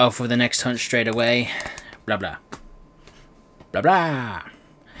start off with the next hunt straight away. Blah blah. Blah blah.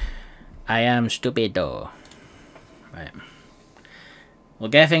 I am stupid though. Right. We'll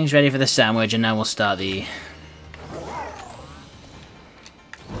get things ready for the sandwich and then we'll start the...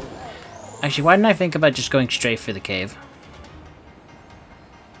 Actually, why didn't I think about just going straight for the cave?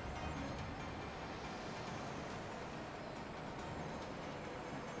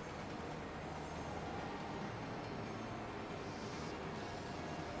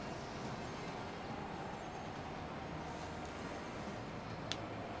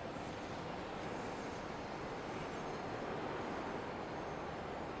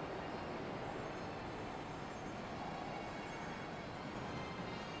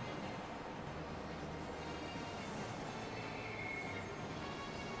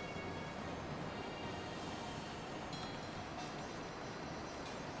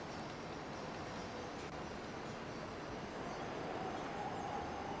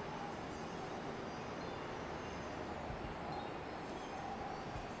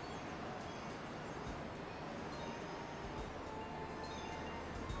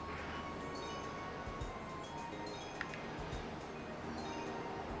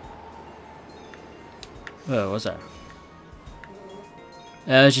 Whoa, what was that?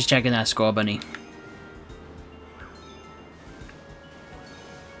 I was just checking that score, bunny.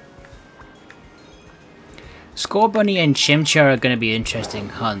 Score Bunny and Chimchar are going to be interesting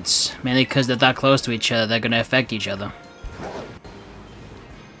hunts. Mainly because they're that close to each other, they're going to affect each other.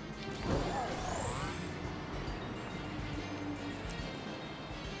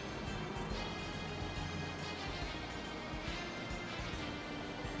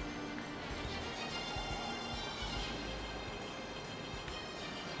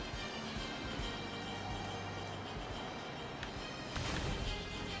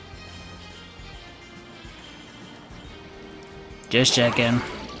 Just checking.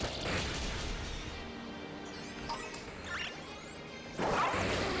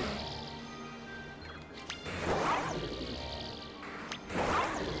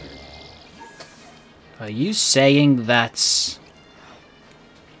 Are you saying that's...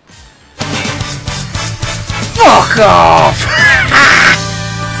 Fuck off!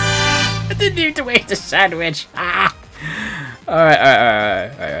 I didn't need to waste a sandwich.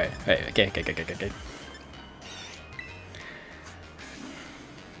 Alright, okay.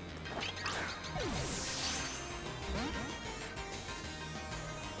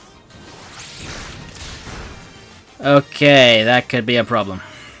 Okay, that could be a problem.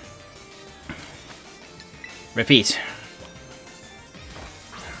 Repeat.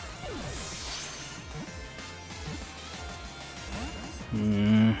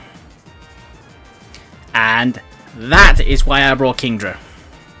 And that is why I brought Kingdra.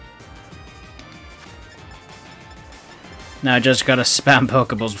 Now I just gotta spam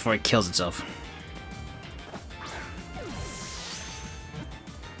Pokeballs before it kills itself.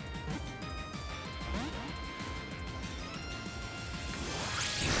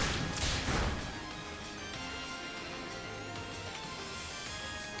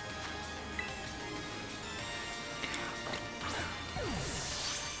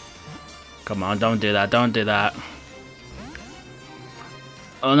 Come on, don't do that, don't do that.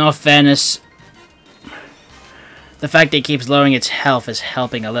 Oh, no fairness. The fact that it keeps lowering its health is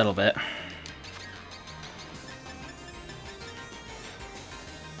helping a little bit.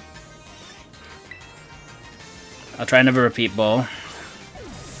 I'll try another repeat ball.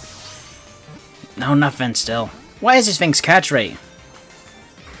 No, nothing still. Why is this thing's catch rate?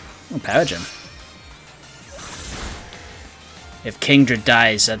 Oh, Power Gem. If Kingdra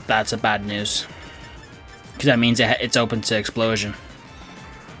dies, that's a bad news. Because that means it's open to explosion.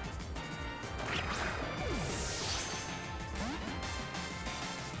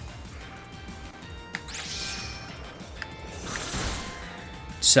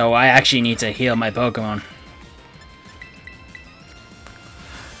 So I actually need to heal my Pokemon.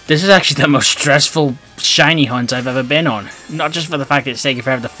 This is actually the most stressful shiny hunt I've ever been on. Not just for the fact that it's taking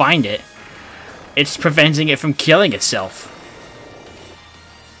forever to find it. It's preventing it from killing itself.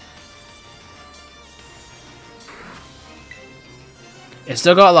 It's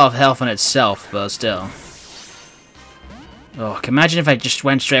still got a lot of health on itself, but still. Oh, imagine if I just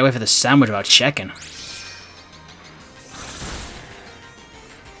went straight away for the sandwich without checking.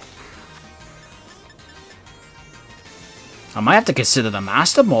 I might have to consider the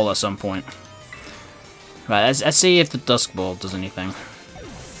Master Ball at some point. Right, let's see if the Dusk Ball does anything.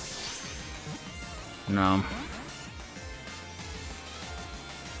 No.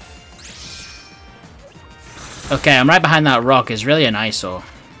 Okay, I'm right behind that rock. It's really an eyesore.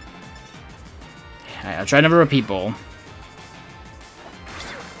 Right, I'll try another repeat ball.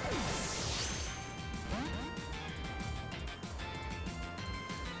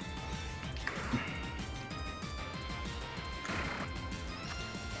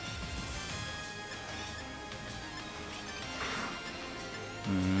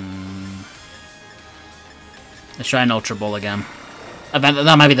 Let's try an Ultra Ball again. I bet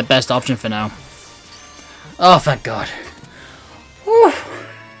that might be the best option for now. Oh, thank God.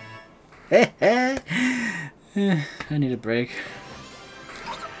 I need a break.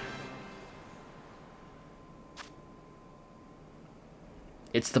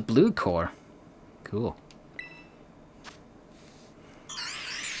 It's the blue core. Cool.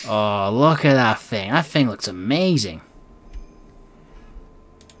 Oh, look at that thing. That thing looks amazing.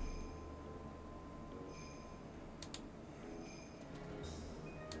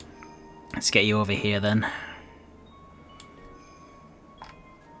 Let's get you over here then.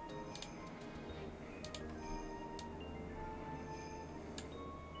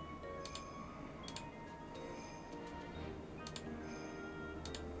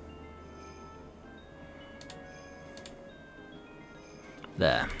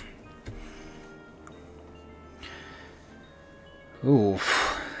 There.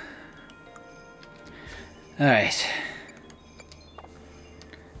 Oof. Alright.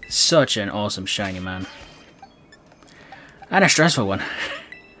 Such an awesome shiny, man. And a stressful one.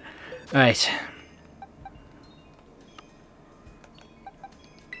 Alright.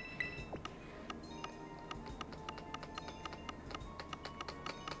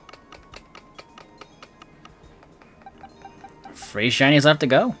 Three shinies left to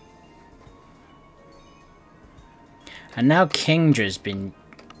go. And now Kingdra's been...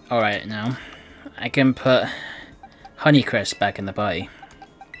 Alright, now. I can put Honeycrisp back in the party.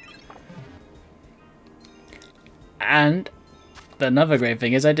 And another great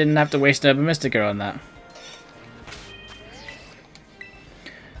thing is I didn't have to waste Urban Mystica on that.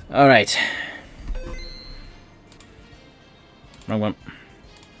 Alright. Wrong one.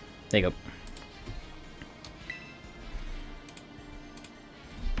 There you go.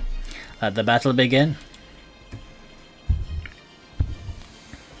 Let the battle begin.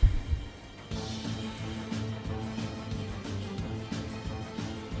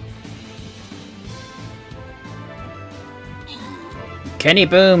 Kenny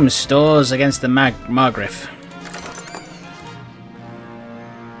Boom stores against the Margriff.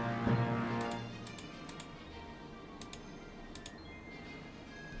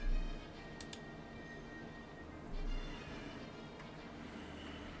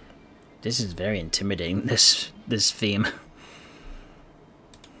 This is very intimidating, this theme.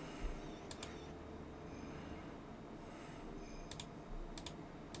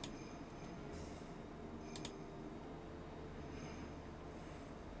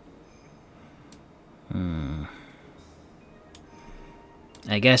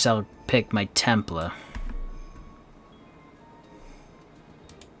 I guess I'll pick my Templar.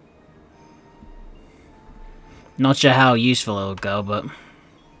 Not sure how useful it'll go, but...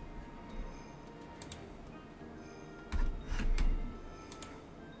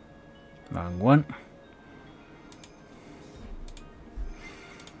 Wrong one.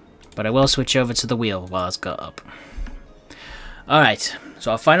 But I will switch over to the wheel while it's got up. Alright,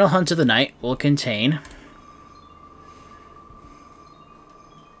 so our final hunt of the night will contain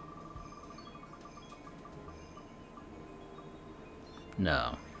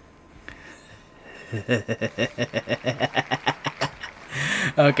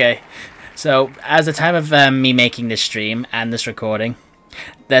Okay, so as the time of me making this stream and this recording,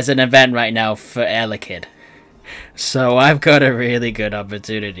 there's an event right now for Elekid. So I've got a really good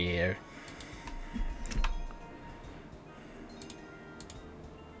opportunity here.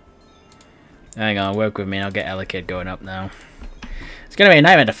 Hang on, work with me and I'll get Elekid going up now. It's gonna be a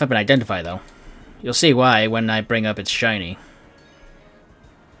nightmare to flip and identify though. You'll see why when I bring up its shiny.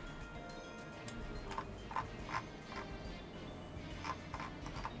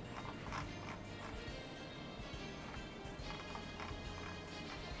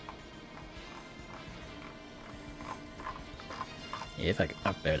 If I can,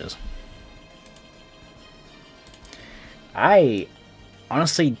 oh, there it is. I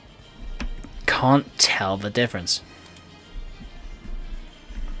honestly can't tell the difference.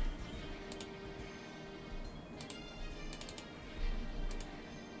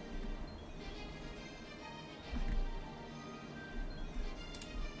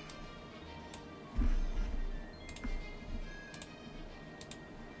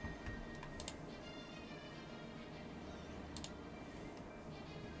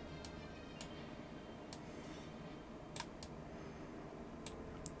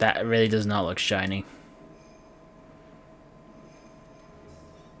 That really does not look shiny.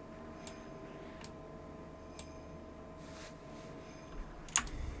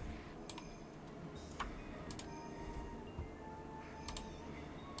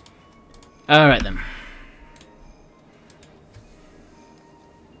 Alright then.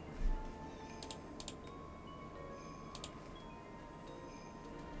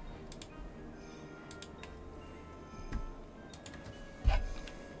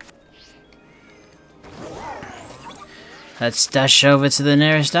 Let's dash over to the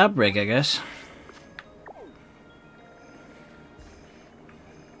nearest outbreak, I guess.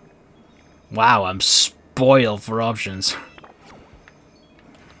 Wow, I'm spoiled for options.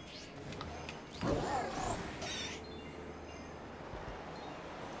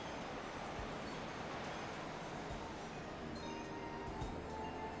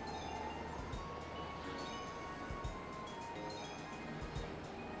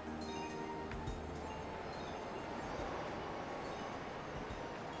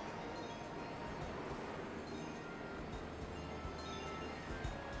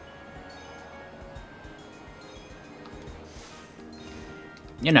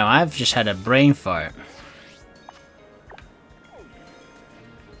 You know, I've just had a brain fart.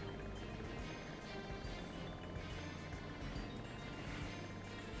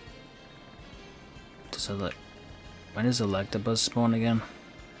 When does Electabuzz spawn again?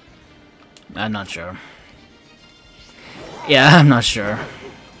 I'm not sure. Yeah, I'm not sure.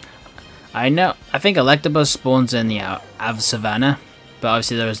 I think Electabuzz spawns in the Av Savannah, but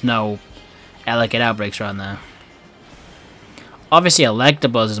obviously there's no Elekid outbreaks around there. Obviously,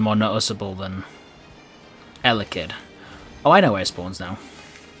 Electabuzz is more noticeable than Elekid. Oh, I know where it spawns now.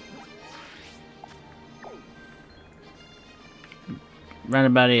 Right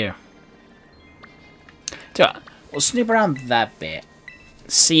about here. So, we'll snoop around that bit.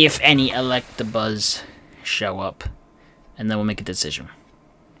 See if any Electabuzz show up. And then we'll make a decision.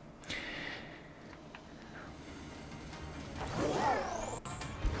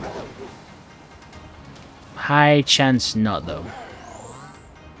 High chance not, though.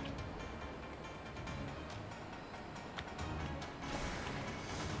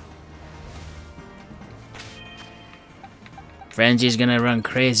 Frenzy's gonna run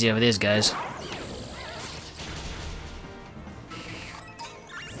crazy over these guys.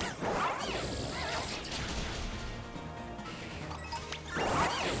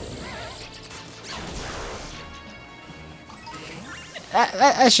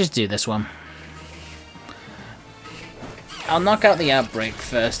 Let's just do this one. I'll knock out the outbreak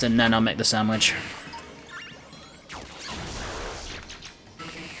first and then I'll make the sandwich.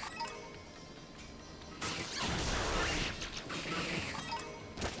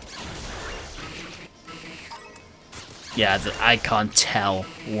 Yeah, I can't tell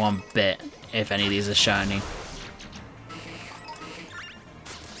one bit if any of these are shiny.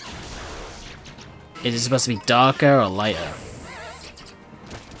 Is it supposed to be darker or lighter?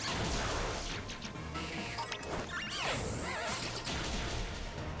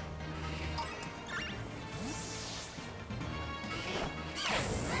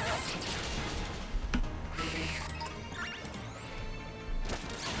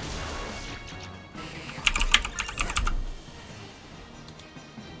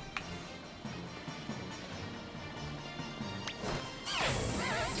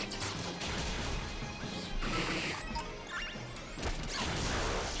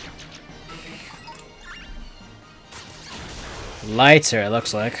 lighter, it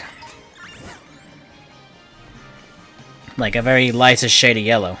looks like. Like a very lightest shade of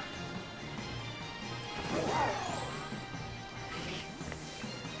yellow.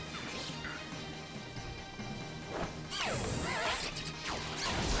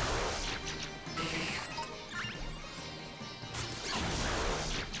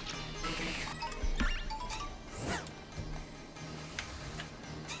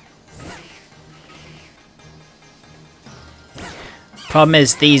 Problem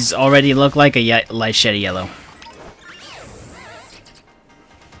is, these already look like a light shade of yellow.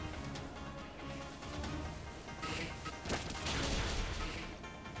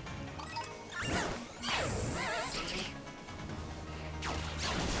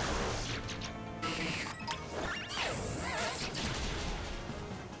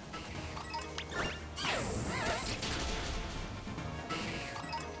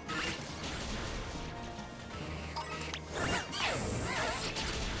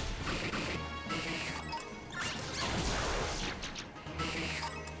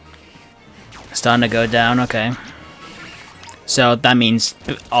 Starting to go down, okay. So that means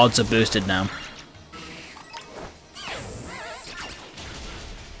odds are boosted now.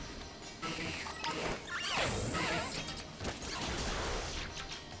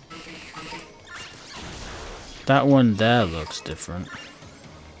 That one there looks different.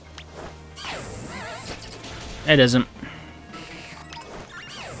 It isn't.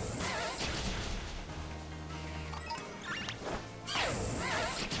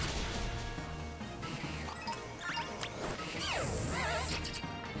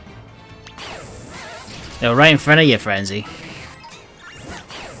 They're right in front of you, Frenzy.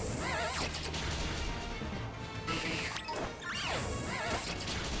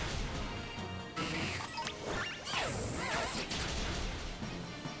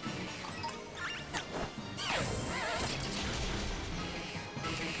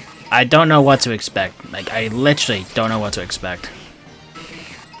 I don't know what to expect. Like, I literally don't know what to expect.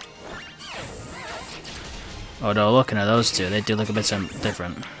 Although, looking at those two, they do look a bit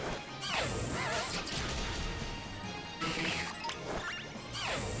different.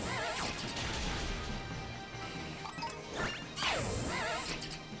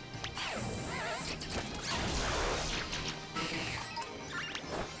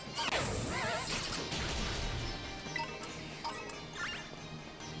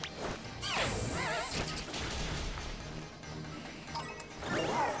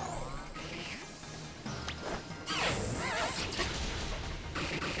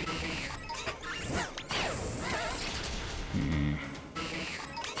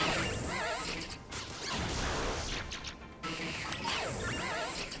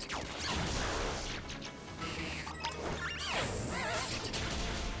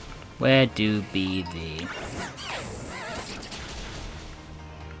 Where do be thee?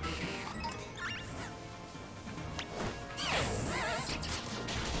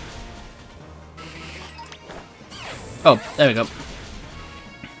 Oh, there we go.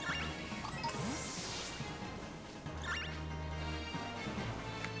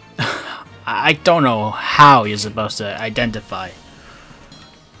 I don't know how you're supposed to identify.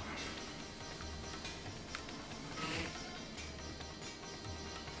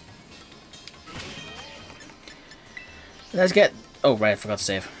 Let's get... Oh, right, I forgot to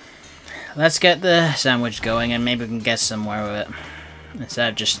save. Let's get the sandwich going and maybe we can get somewhere with it. Instead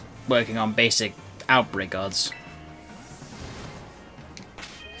of just working on basic outbreak odds.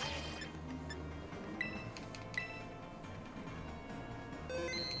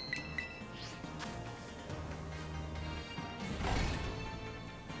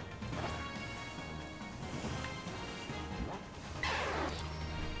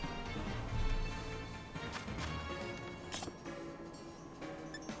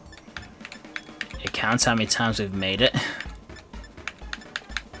 It counts how many times we've made it.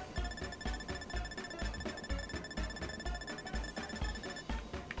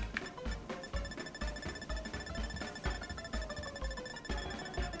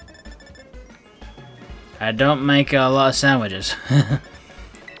 I don't make a lot of sandwiches.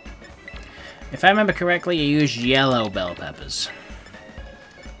 If I remember correctly, you use yellow bell peppers.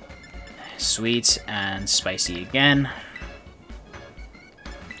 Sweet and spicy again.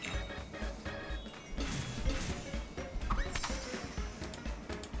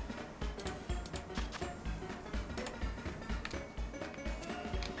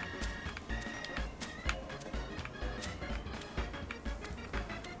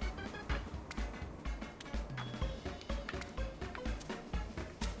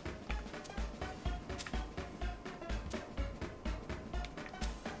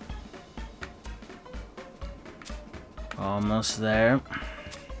 Almost there.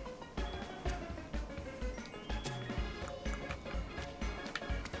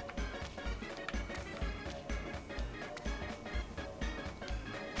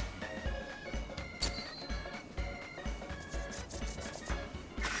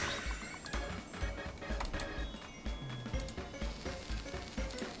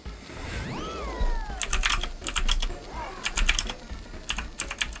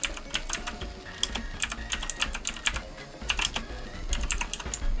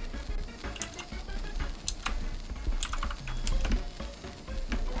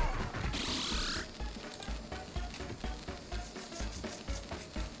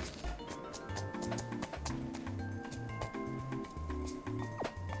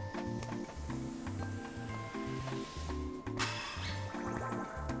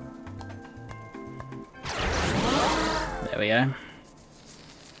 There we go.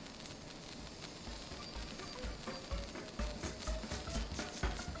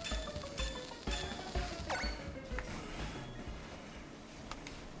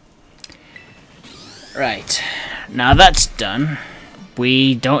 Right, now that's done.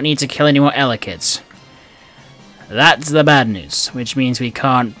 We don't need to kill any more Elekkids. That's the bad news, which means we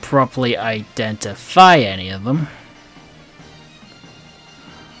can't properly identify any of them.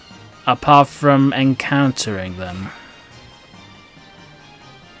 Apart from encountering them.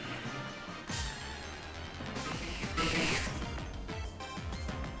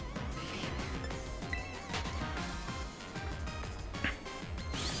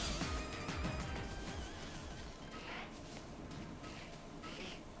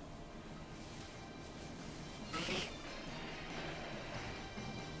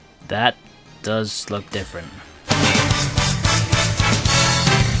 That does look different.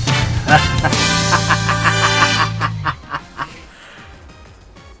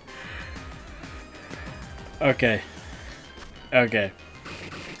 Okay. Okay.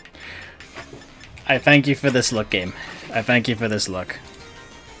 I thank you for this look, game. I thank you for this look.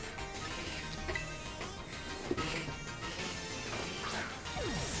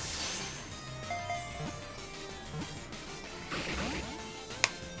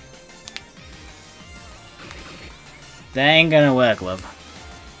 That ain't gonna work, love.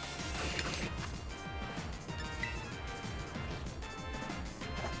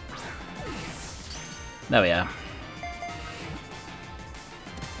 There we are.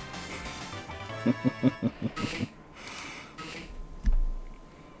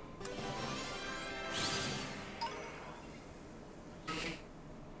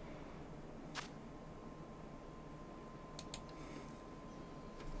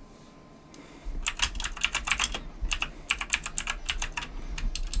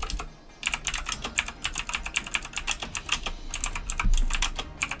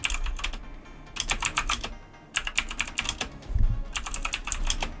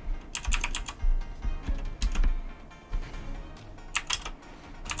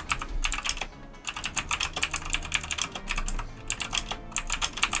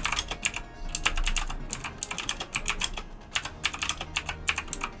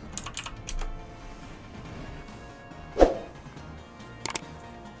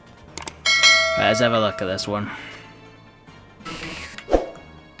 Let's have a look at this one.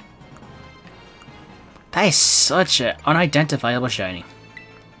 That is such an unidentifiable shiny.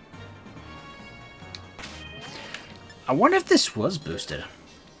 I wonder if this was boosted.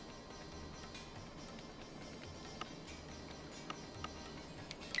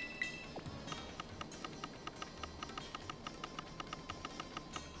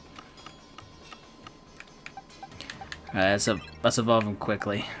 Alright, let's evolve them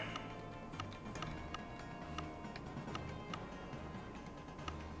quickly.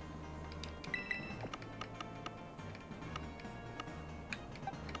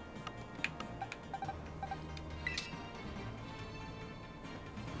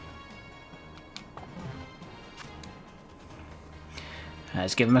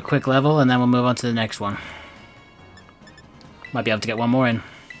 Let's give him a quick level and then we'll move on to the next one. Might be able to get one more in.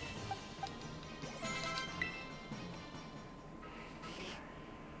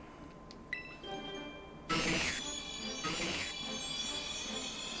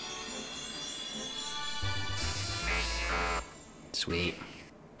 Sweet.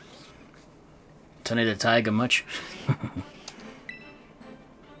 Tony the Tiger much?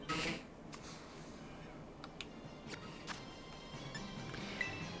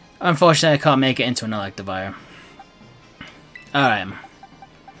 Unfortunately, I can't make it into an Electivire. Alright.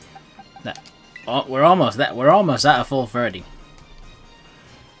 We're almost at a full 30.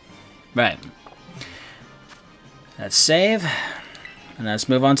 Right. Let's save. And let's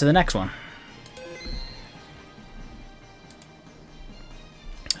move on to the next one.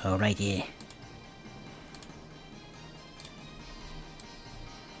 Oh, right here.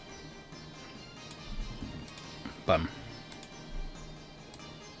 Bum.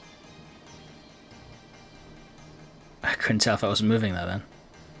 I couldn't tell if I was moving that then.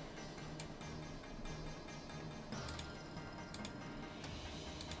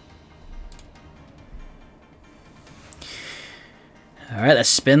 Alright, let's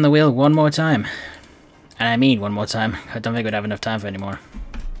spin the wheel one more time. And I mean one more time. I don't think we'd have enough time for any more.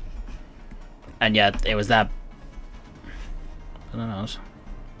 And yeah, it was that... I don't know.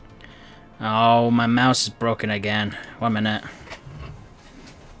 Oh, my mouse is broken again. 1 minute.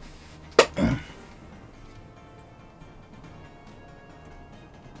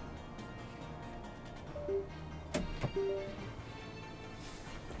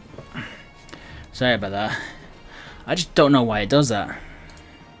 Sorry about that. I just don't know why it does that.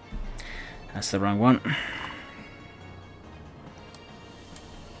 That's the wrong one.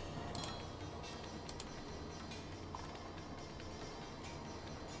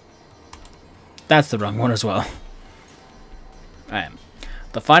 That's the wrong one as well. Alright.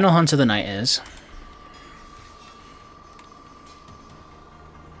 The final hunt of the night is...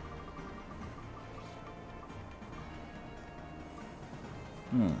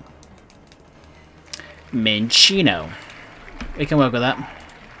 Minchino. We can work with that.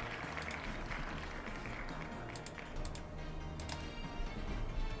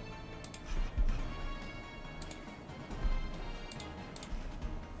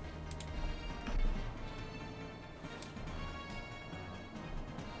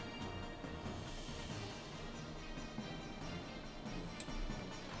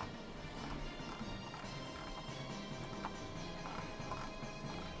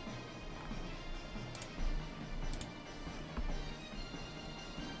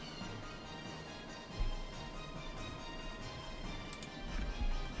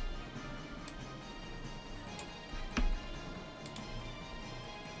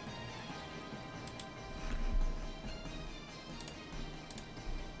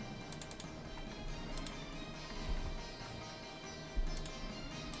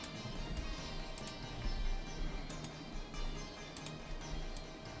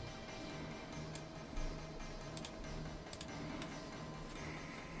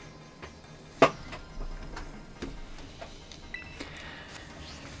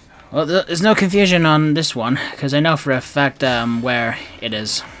 Well, there's no confusion on this one, because I know for a fact where it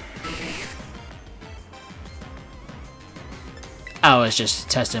is. I was just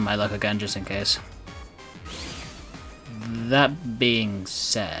testing my luck again, just in case. That being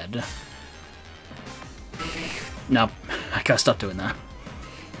said... Nope, I gotta stop doing that.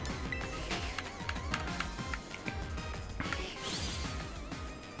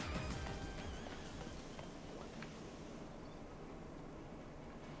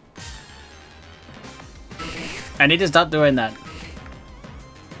 I need to stop doing that.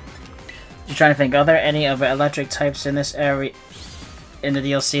 Just trying to think, are there any other electric types in this area, in the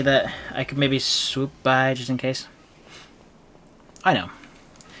DLC, that I could maybe swoop by just in case? I know.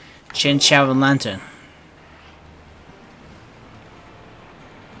 Chin Chow and Lantern.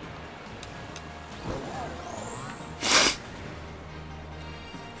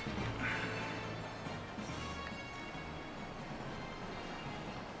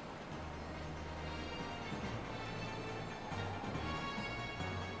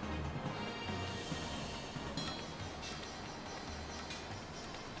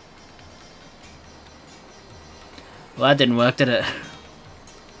 Well, that didn't work, did it?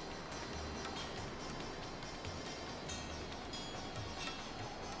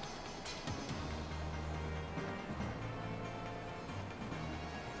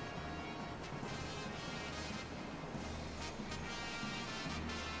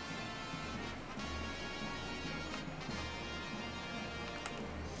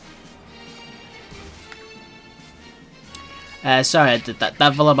 Sorry, that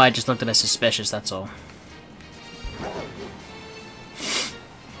Volcano just looked at us suspicious, that's all.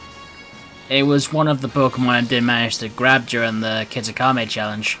 It was one of the Pokemon I did manage to grab during the Kizakame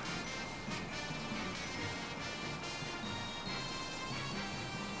challenge.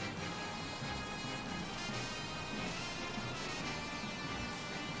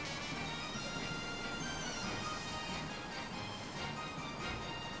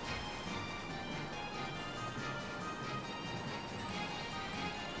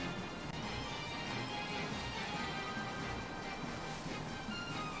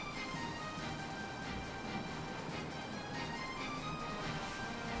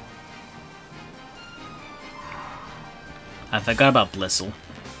 I forgot about Blissel.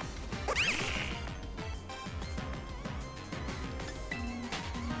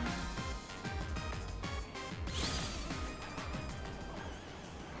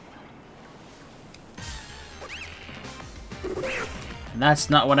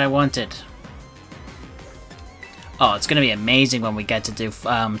 That's not what I wanted. Oh, it's gonna be amazing when we get to do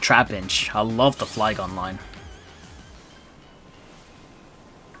Trapinch. I love the Flygon line.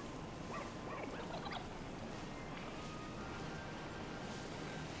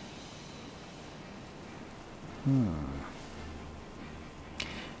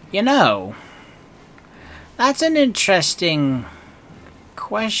 You know, that's an interesting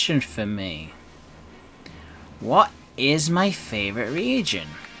question for me. What is my favorite region?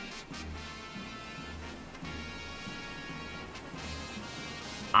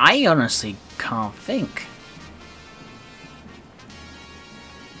 I honestly can't think.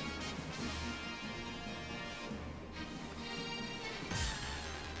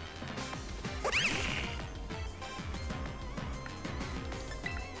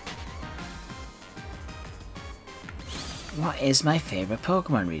 What is my favorite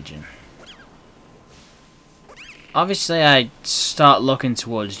Pokemon region? Obviously, I start looking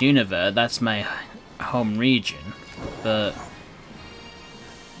towards Univert. That's my home region, but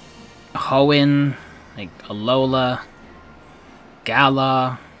Hoenn, like Alola,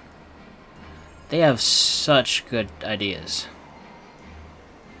 Galar, they have such good ideas.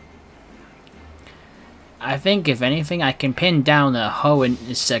 I think if anything, I can pin down that Hoenn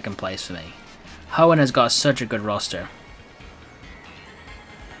is second place for me. Hoenn has got such a good roster.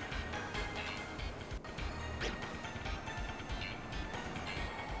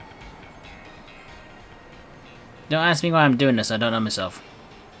 Don't ask me why I'm doing this, I don't know myself.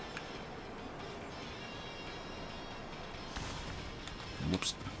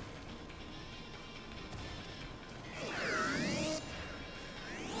 Whoops.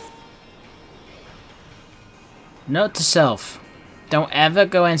 Note to self. Don't ever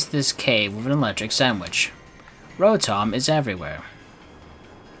go into this cave with an electric sandwich. Rotom is everywhere.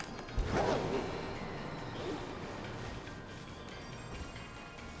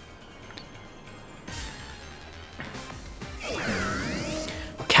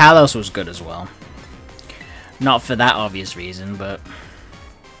 Kalos was good as well. Not for that obvious reason, but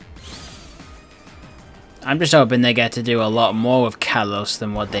I'm just hoping they get to do a lot more with Kalos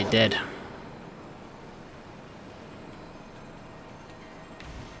than what they did.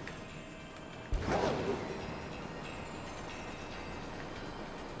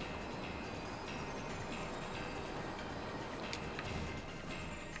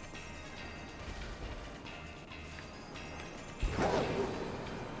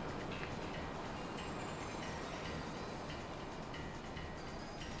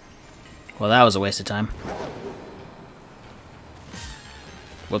 Well, that was a waste of time.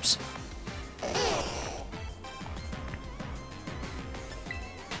 Whoops.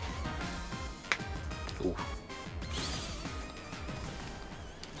 Ooh.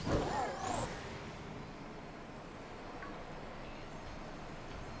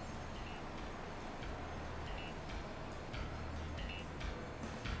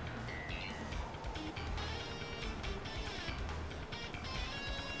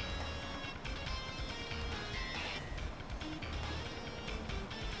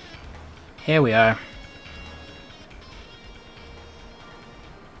 Here we are.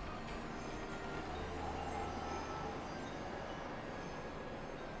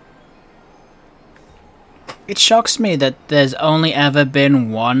 It shocks me that there's only ever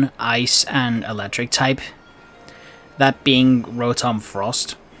been one ice and electric type, that being Rotom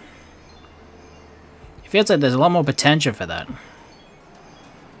Frost. It feels like there's a lot more potential for that.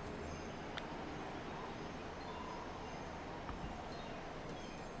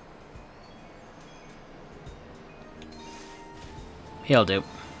 He'll do.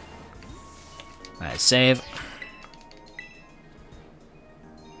 Alright, save.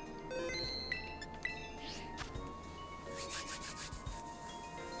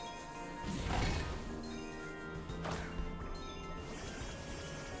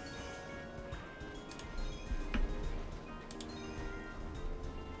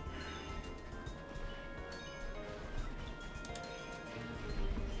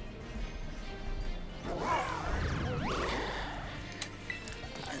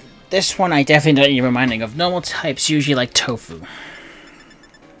 This one I definitely don't need reminding of. Normal types usually like tofu.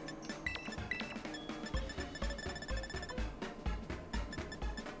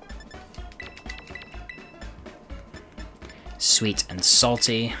 Sweet and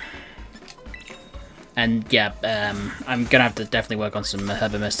salty. And yeah, I'm gonna have to definitely work on some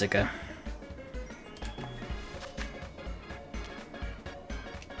Herba Mystica.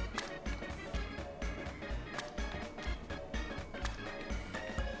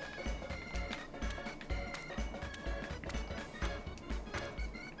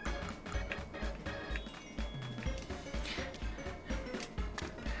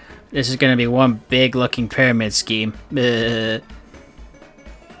 This is gonna be one big looking pyramid scheme.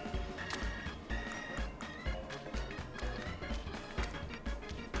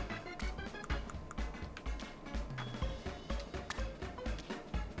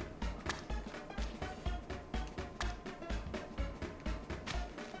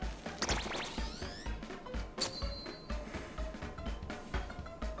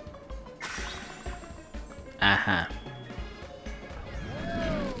 Aha.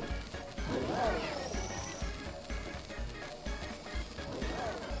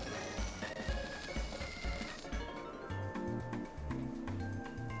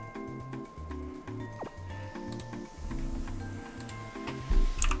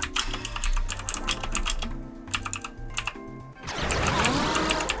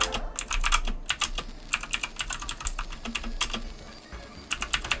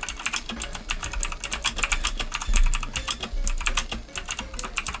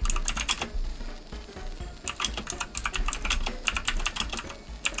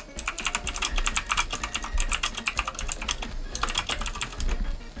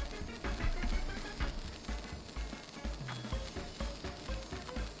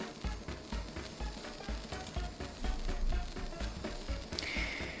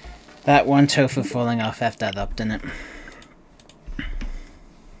 That one tofu falling off effed that up, didn't it?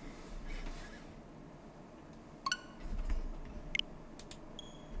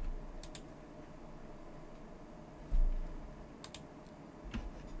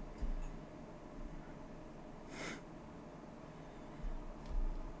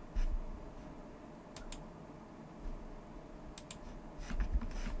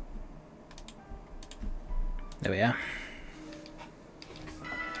 There we are.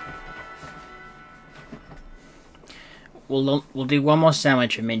 We'll do one more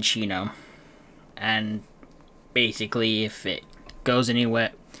sandwich of Minchino, and basically if it goes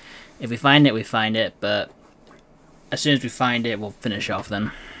anywhere, if we find it, we find it, but as soon as we find it, we'll finish off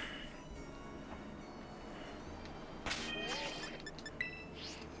then.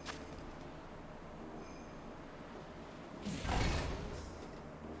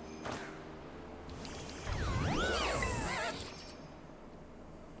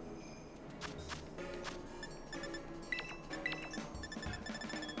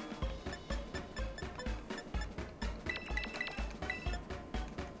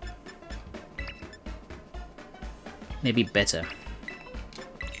 Maybe better.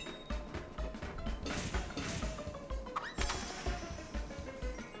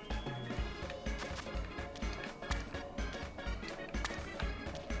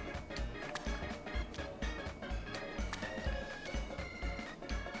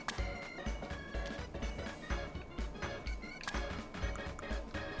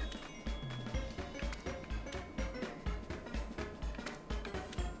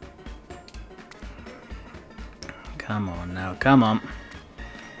 Come on now, come on.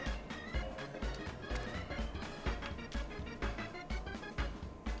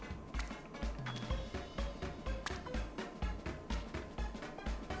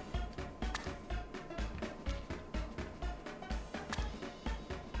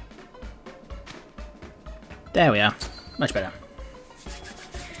 There we are. Much better.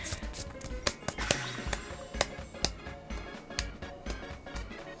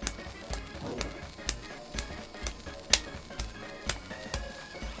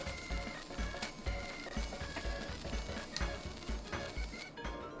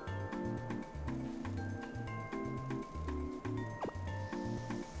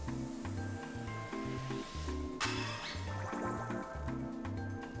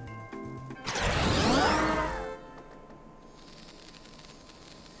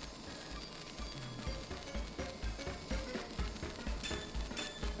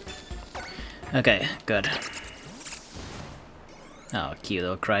 Okay, good. Oh, cute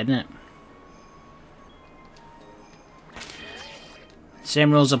little cry, didn't it?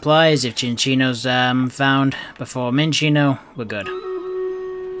 Same rules applies. If Chinchino's found before Minchino, we're good.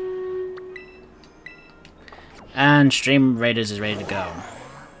 And Stream Raiders is ready to go.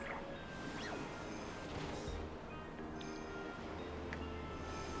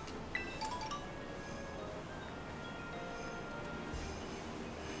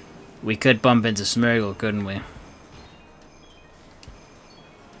 We could bump into Smeargle, couldn't we?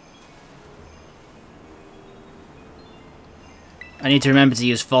 I need to remember to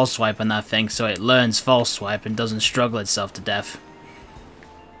use False Swipe on that thing so it learns False Swipe and doesn't struggle itself to death.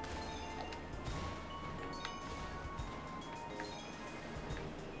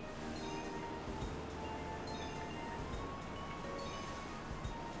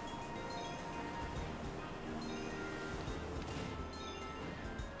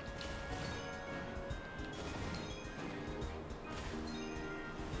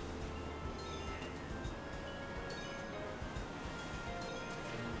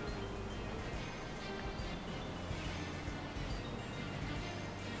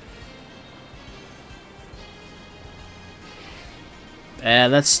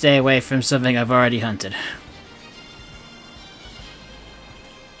 Let's stay away from something I've already hunted.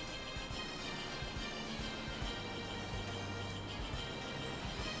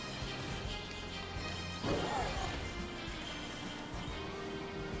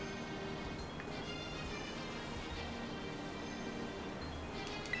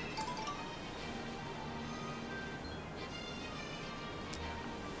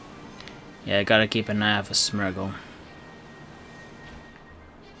 Yeah, I gotta keep an eye out for Smurgle.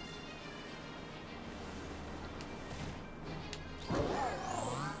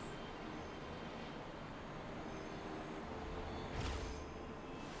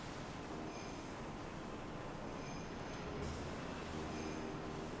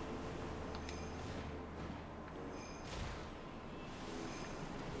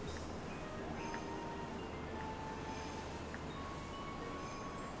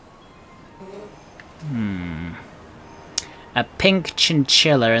 A pink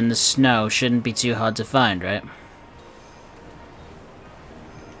chinchilla in the snow shouldn't be too hard to find, right?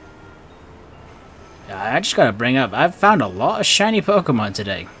 I just gotta bring up, I've found a lot of shiny Pokemon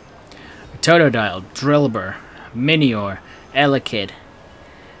today. Totodile, Drillbur, Minior, Elekid,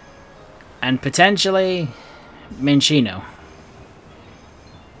 and potentially Minccino.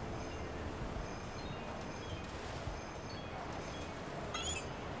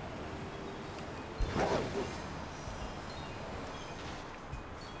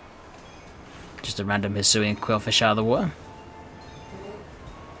 Just a random Hisuian Quillfish out of the water.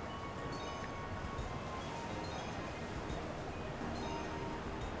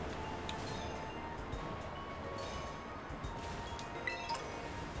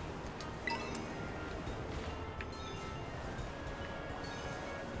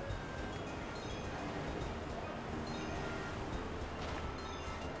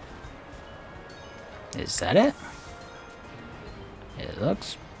 Is that it? It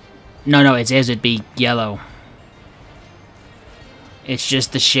looks... No, it says it'd be yellow. It's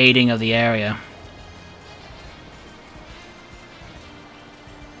just the shading of the area.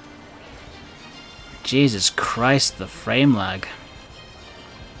 Jesus Christ, the frame lag.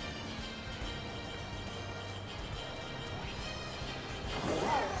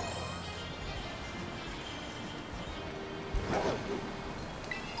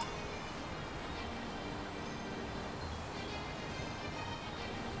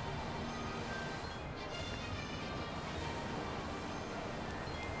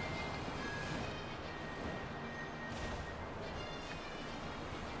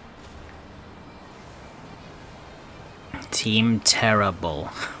 Team Terrible.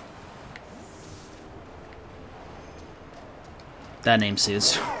 That name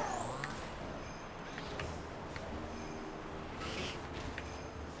suits.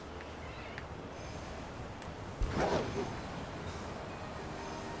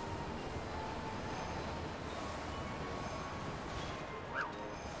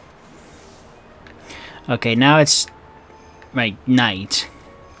 Okay, now it's like night.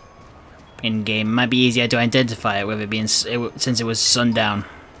 In game, might be easier to identify it with it being since it was sundown.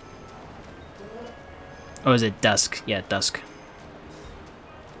 Or is it dusk? Yeah, dusk.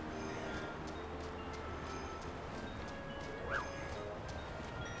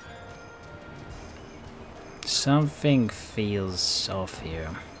 Something feels off here.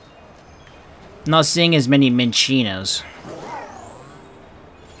 Not seeing as many Minccinos.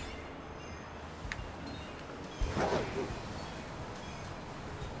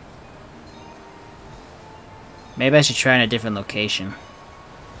 Maybe I should try in a different location.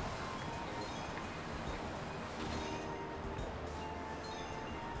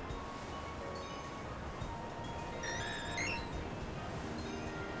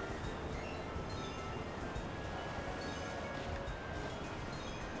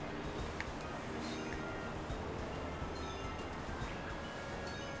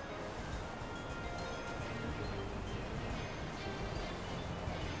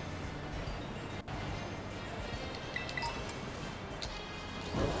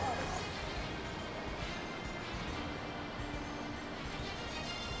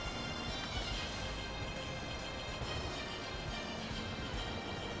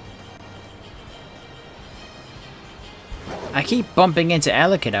 I keep bumping into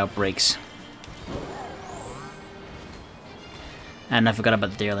Elekid outbreaks. And I forgot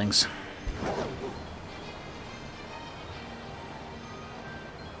about the Deerlings.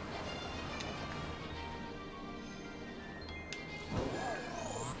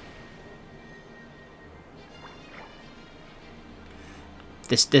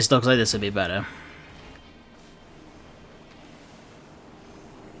 This looks like this will be better.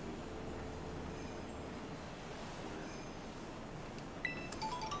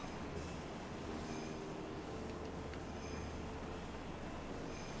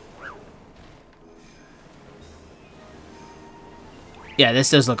 Yeah,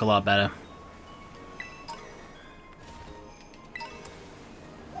 this does look a lot better.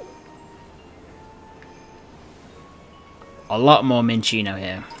 A lot more Minccino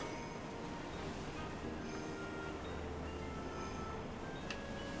here.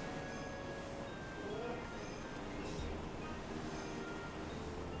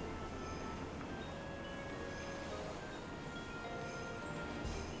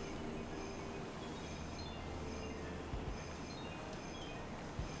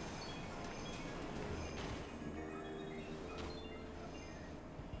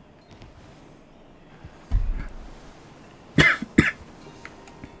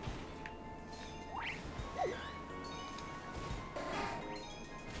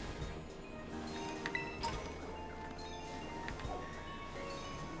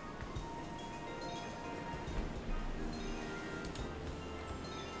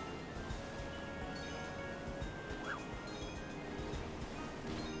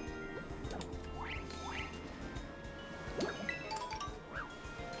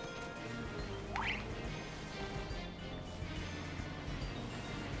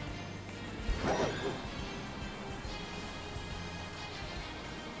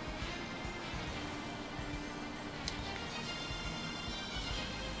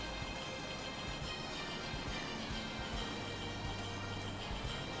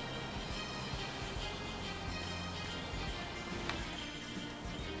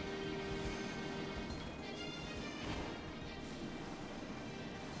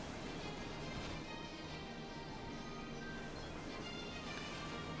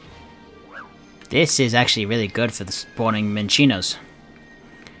 This is actually really good for the spawning Minccinos.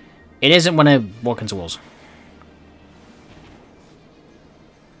 It isn't when I walk into walls.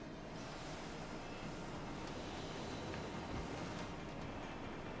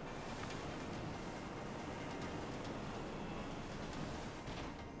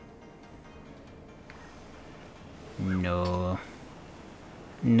 No.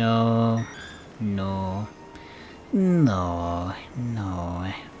 No. No. No.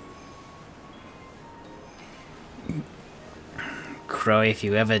 No. Crow, if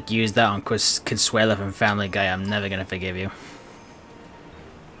you ever use that on Consuelo from Family Guy, I'm never gonna forgive you.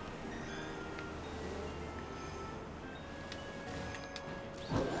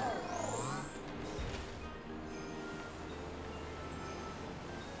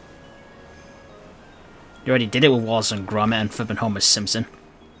 You already did it with Wallace and Gromit and flipping Homer Simpson.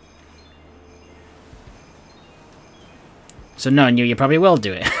 So knowing you probably will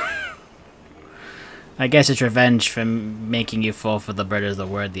do it. I guess it's revenge for making you fall for the bird of the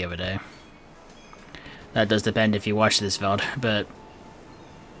word the other day. That does depend if you watch this VOD, but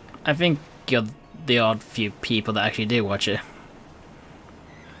I think you're the odd few people that actually do watch it.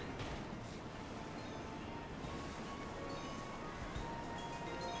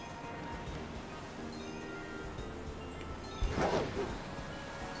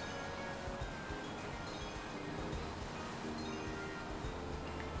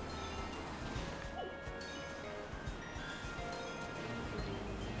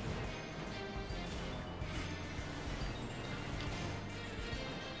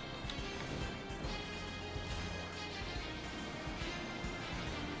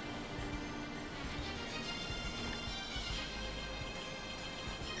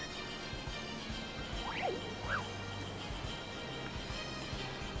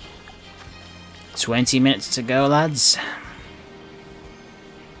 "20 minutes to go, lads."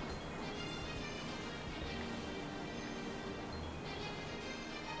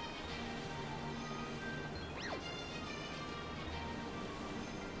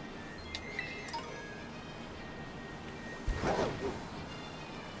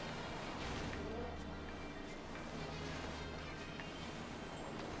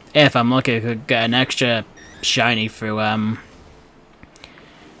 If I'm lucky, I could get an extra shiny through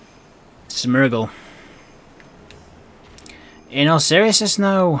Smeargle. In all seriousness,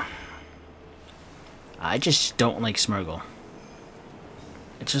 no. I just don't like Smeargle.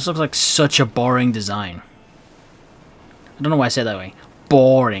 It just looks like such a boring design. I don't know why I said that way.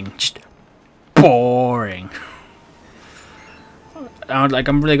 Boring. Just boring.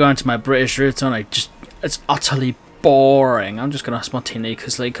 I'm really going to my British roots, and it's utterly boring. I'm just gonna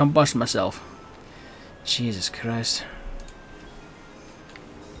spontaneously combust myself. Jesus Christ.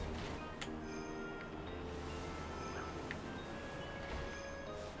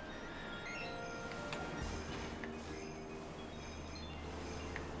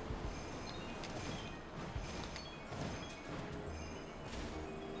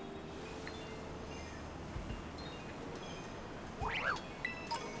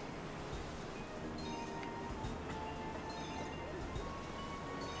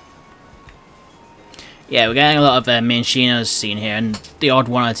 Yeah, we're getting a lot of Minchinos seen here, and the odd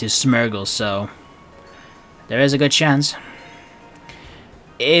one or two Smurgles, so there is a good chance.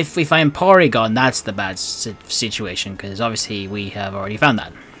 If we find Porygon, that's the bad situation, because obviously we have already found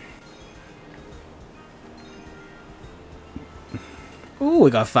that. Ooh, we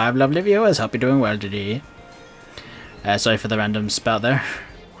got 5 lovely viewers. Hope you're doing well today. Sorry for the random spell there.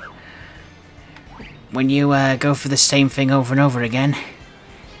 When you go for the same thing over and over again,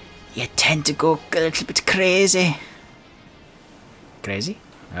 you tend to go a little bit crazy. Crazy?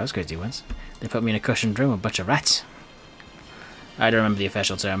 I was crazy once. They put me in a cushioned room with a bunch of rats. I don't remember the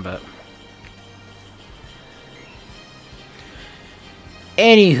official term, but...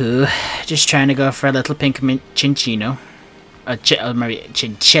 Anywho, just trying to go for a little pink Chinchino. Or maybe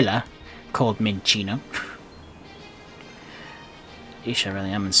Chinchilla, called Minchino. Yeesh, I really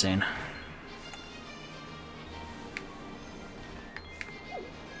am insane.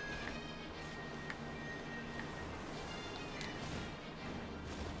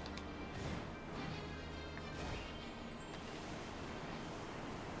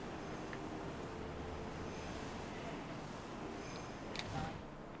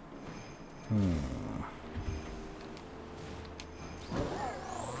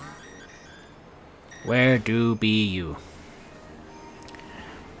 Where do be you?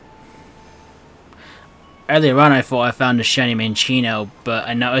 Earlier on I thought I found a shiny Minchino, but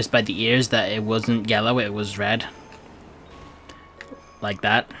I noticed by the ears that it wasn't yellow, it was red. Like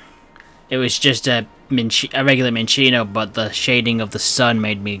that. It was just a regular Minchino, but the shading of the sun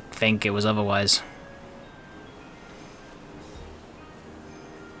made me think it was otherwise.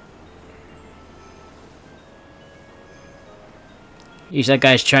 Yeesh, that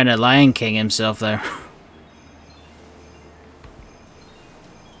guy's trying to Lion King himself there.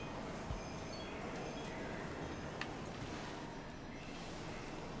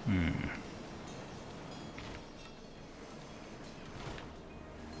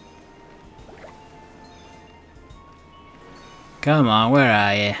 Come on, where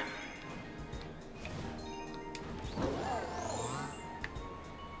are you?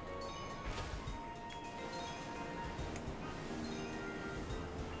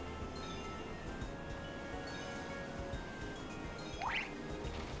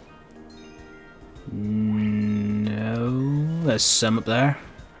 No, there's some up there.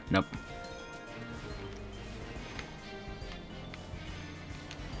 Nope.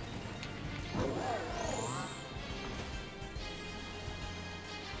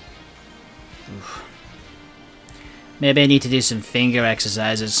 Oof. Maybe I need to do some finger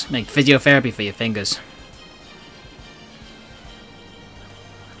exercises, like physiotherapy for your fingers.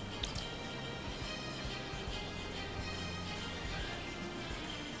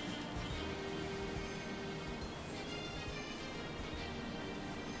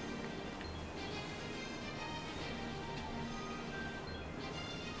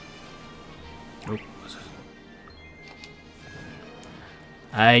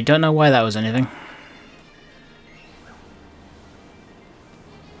 I don't know why that was anything.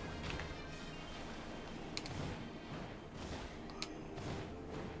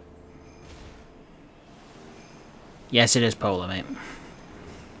 Yes, it is polar, mate.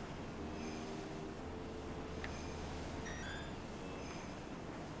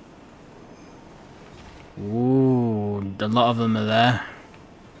 Ooh, a lot of them are there.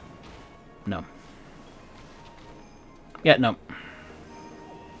 No. Yeah, no.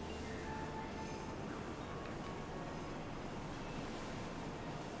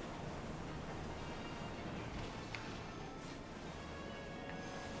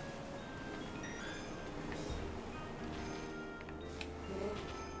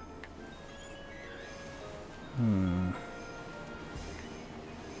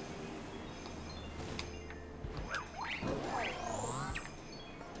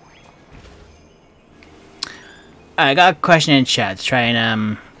 I got a question in chat to try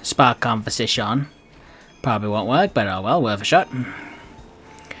and spark conversation. Probably won't work, but oh well, worth a shot.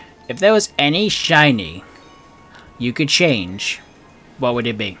 If there was any shiny you could change, what would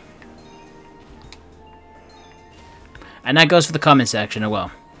it be? And that goes for the comment section as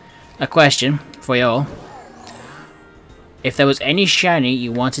well. A question for you all. If there was any shiny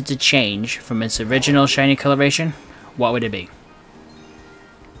you wanted to change from its original shiny coloration, what would it be?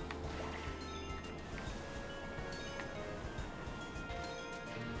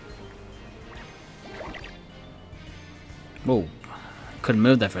 Whoa, couldn't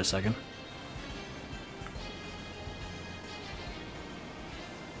move there for a second.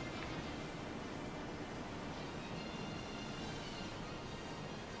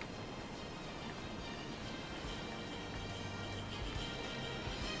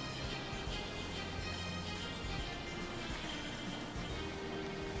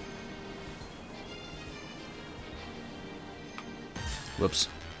 Whoops.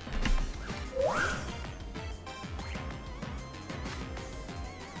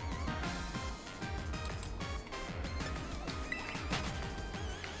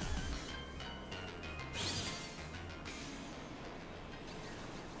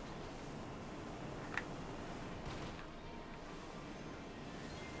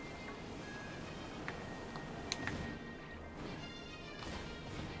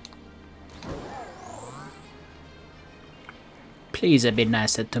 Please be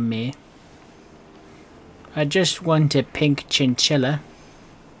nicer to me. I just want a pink chinchilla.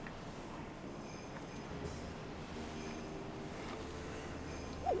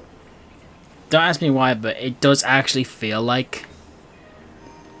 Don't ask me why, but it does actually feel like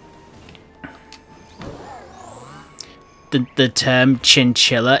the term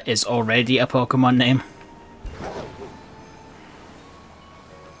chinchilla is already a Pokemon name.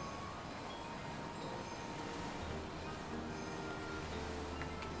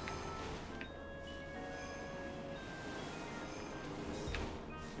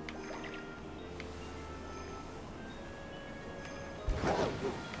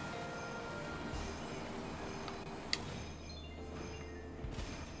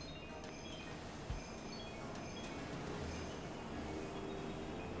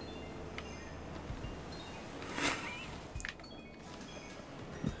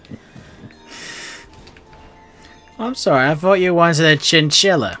 I'm sorry, I thought you wanted a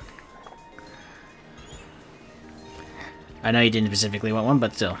chinchilla. I know you didn't specifically want one,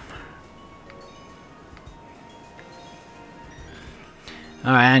 but still.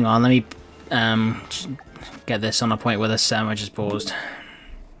 Alright, hang on, let me get this on a point where the sandwich is paused.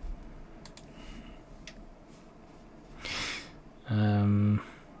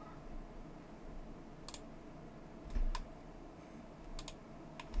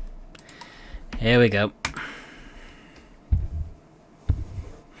 Here we go.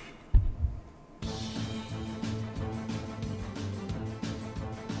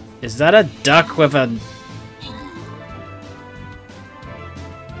 Is that a duck with a...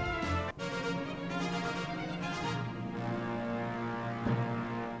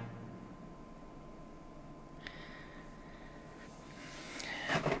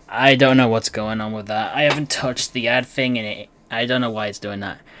 I don't know what's going on with that. I haven't touched the ad thing and it... I don't know why it's doing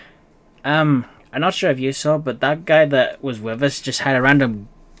that. I'm not sure if you saw, but that guy that was with us just had a random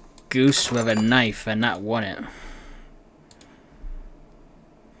goose with a knife and that won it.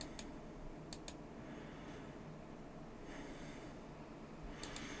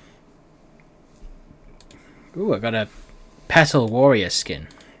 Ooh, I got a Petal Warrior skin.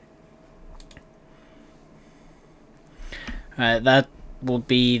 That will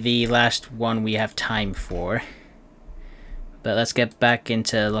be the last one we have time for. But let's get back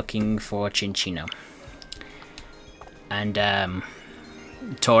into looking for Chinchino. And,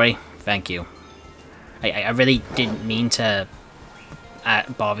 Tori, thank you. I really didn't mean to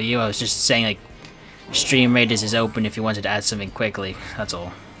bother you. I was just saying, like, Stream Raiders is open if you wanted to add something quickly. That's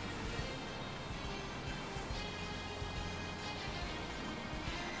all.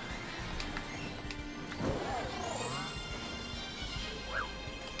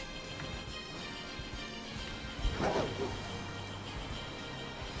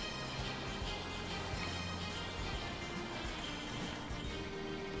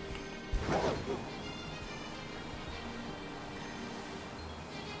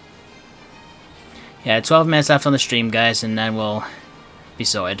 Yeah, 12 minutes left on the stream, guys, and then we'll be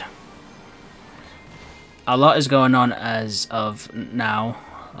sorted. A lot is going on as of now,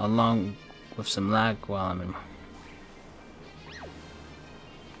 along with some lag while I'm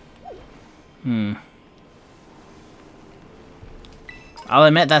in... I'll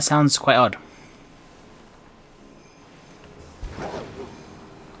admit that sounds quite odd.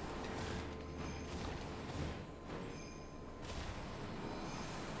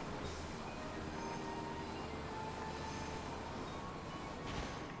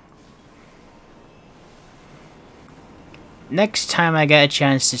 Next time I get a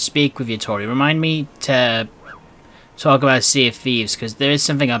chance to speak with you, Tori, remind me to talk about Sea of Thieves, because there is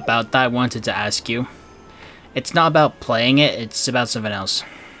something about that I wanted to ask you. It's not about playing it, it's about something else.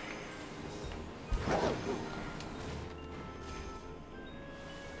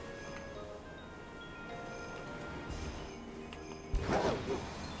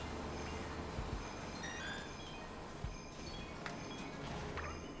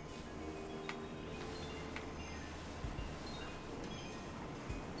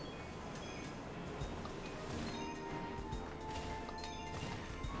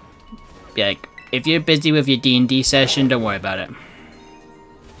 Yeah, if you're busy with your D&D session, don't worry about it.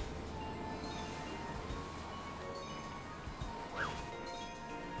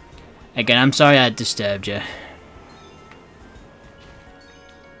 Again, I'm sorry I disturbed you.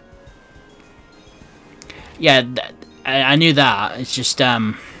 Yeah, I knew that. It's just,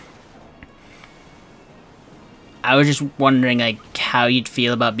 I was just wondering, like, how you'd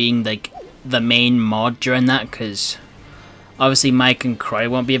feel about being, like, the main mod during that, because obviously Mike and Croy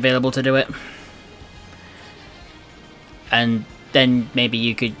won't be available to do it. And then maybe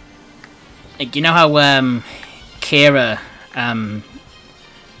you could, like, you know how, Kira,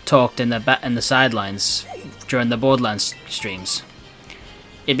 talked in the sidelines during the Borderlands streams?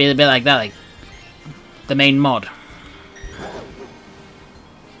 It'd be a bit like that, like, the main mod.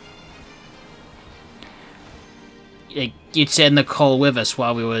 Like, you'd sit in the call with us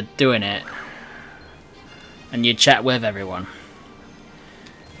while we were doing it, and you'd chat with everyone.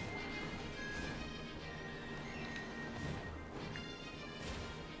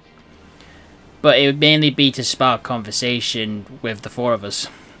 But it would mainly be to spark conversation with the four of us.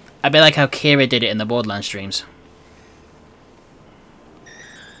 A bit like how Kira did it in the Borderlands streams.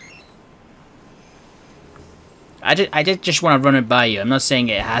 I did just want to run it by you. I'm not saying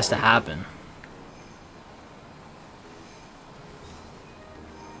it has to happen.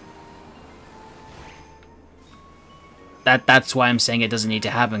 That's why I'm saying it doesn't need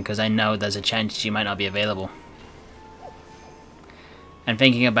to happen, because I know there's a chance you might not be available. And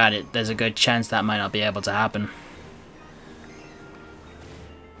thinking about it, there's a good chance that might not be able to happen.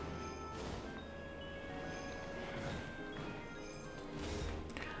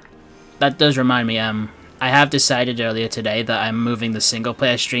 That does remind me, I have decided earlier today that I'm moving the single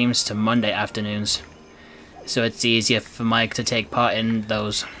player streams to Monday afternoons. So it's easier for Mike to take part in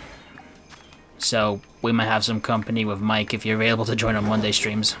those. So we might have some company with Mike if you're able to join on Monday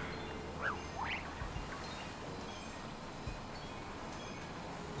streams.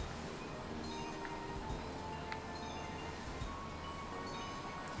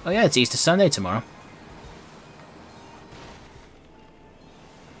 Oh yeah, it's Easter Sunday tomorrow.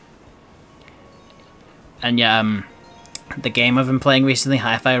 And yeah, the game I've been playing recently,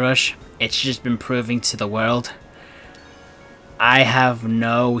 Hi-Fi Rush, it's just been proving to the world I have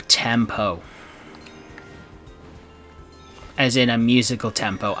no tempo. As in a musical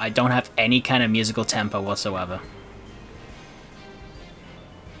tempo. I don't have any kind of musical tempo whatsoever.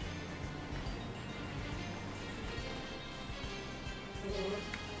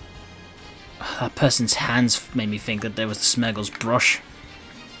 That person's hands made me think that there was the Smeggol's brush.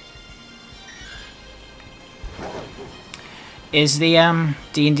 Is the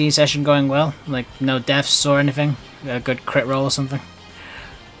D&D session going well? Like, no deaths or anything? A good crit roll or something?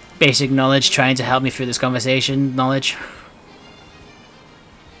 Basic knowledge trying to help me through this conversation knowledge?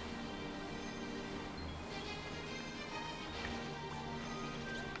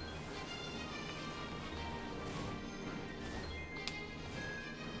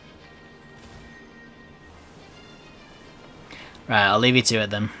 Right, I'll leave you to it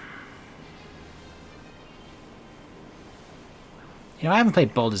then. You know, I haven't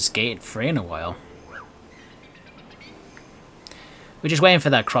played Baldur's Gate 3 in a while. We're just waiting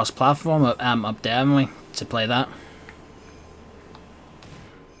for that cross-platform update, haven't we? To play that.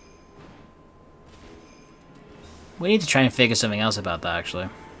 We need to try and figure something else about that, actually.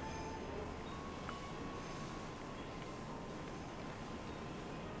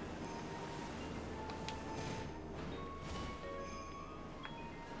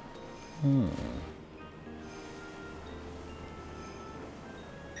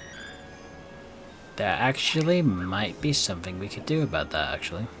 There actually might be something we could do about that,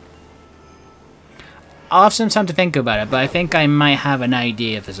 actually. I'll have some time to think about it, but I think I might have an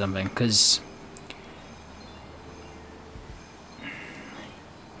idea for something, because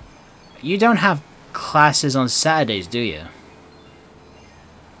you don't have classes on Saturdays, do you?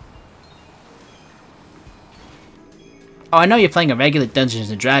 Oh, I know you're playing a regular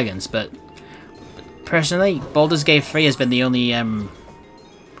Dungeons & Dragons, but personally, Baldur's Gate 3 has been the only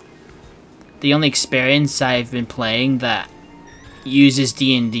experience I've been playing that uses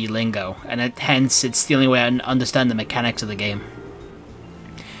D&D lingo, and hence it's the only way I understand the mechanics of the game.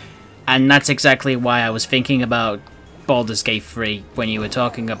 And that's exactly why I was thinking about Baldur's Gate 3 when you were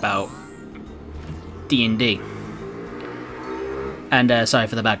talking about D&D. And sorry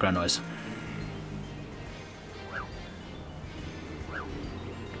for the background noise.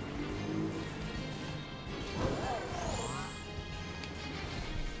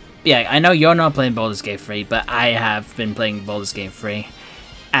 Yeah, I know you're not playing Baldur's Gate 3, but I have been playing Baldur's Gate 3.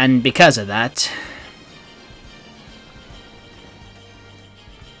 And because of that...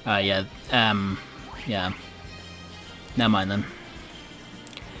 yeah, yeah. Never mind then.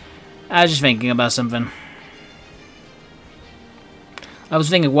 I was just thinking about something. I was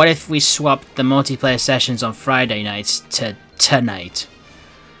thinking, what if we swapped the multiplayer sessions on Friday nights to tonight?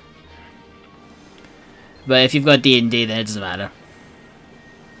 But if you've got D&D, then it doesn't matter.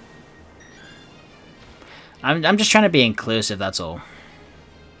 I'm just trying to be inclusive, that's all.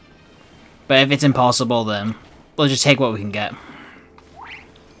 But if it's impossible, then we'll just take what we can get.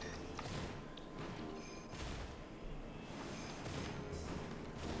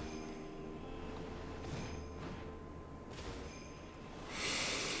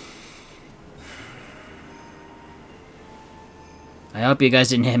 I hope you guys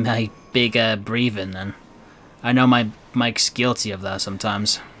didn't hear my big breathing then. I know my mic's guilty of that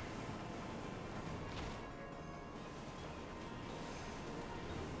sometimes.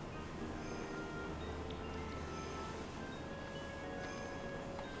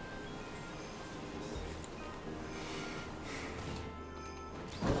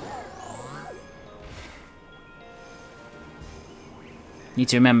 Need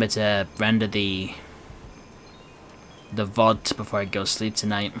to remember to render the VOD before I go sleep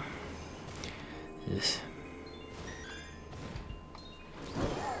tonight. Ugh.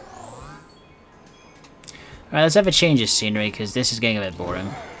 Alright, let's have a change of scenery, because this is getting a bit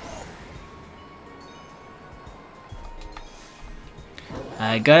boring.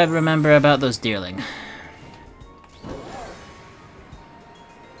 I gotta remember about those deerling.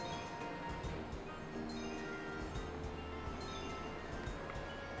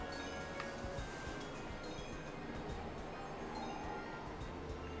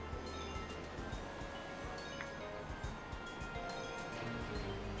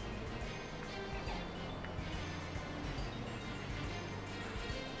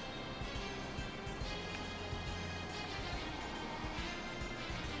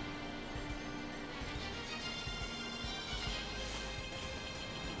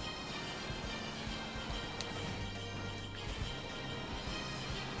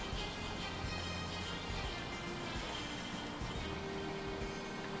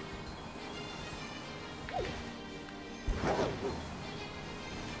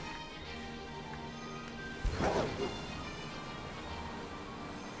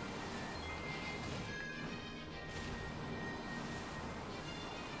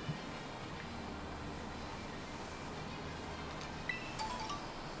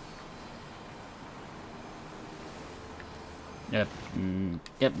 Yep.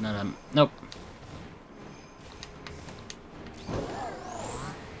 Yep, no. Nope.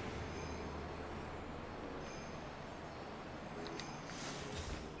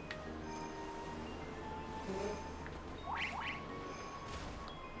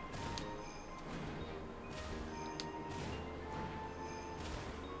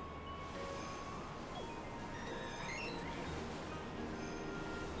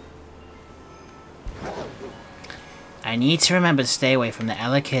 I need to remember to stay away from the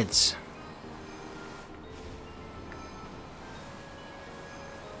Ella kids.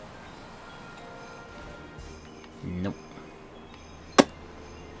 Nope.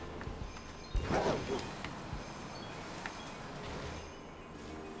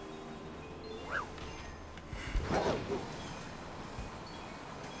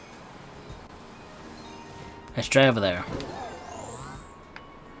 Let's try over there.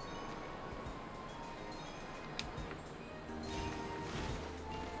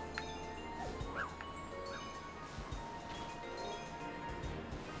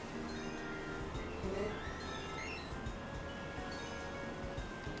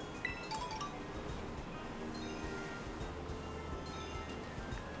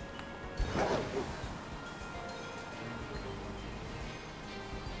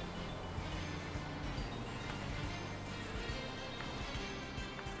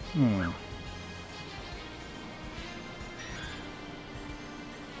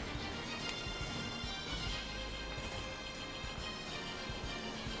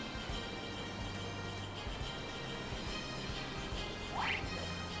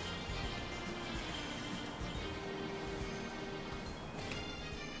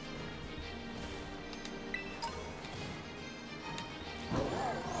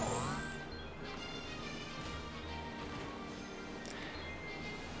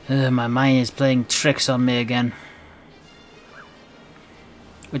 My mind is playing tricks on me again.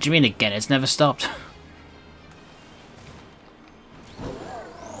 What do you mean again? It's never stopped.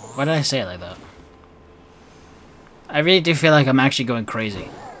 Why did I say it like that? I really do feel like I'm actually going crazy.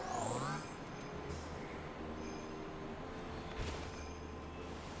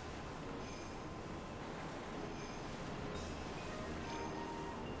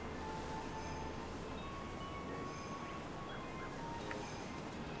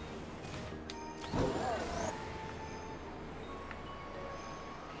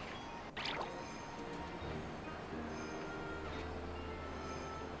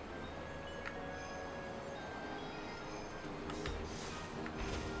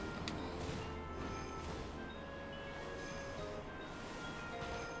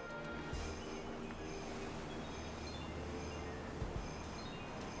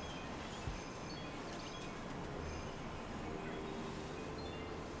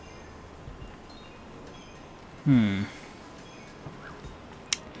 The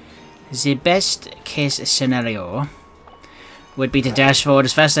best case scenario would be to dash forward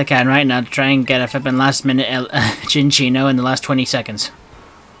as fast as I can right now to try and get a flippin' last minute Chinchino in the last 20 seconds.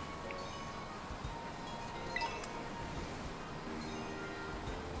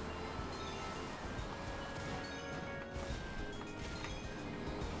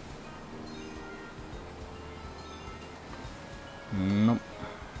 Nope.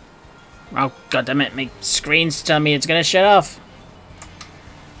 Oh, goddammit, my screen's telling me it's gonna shut off.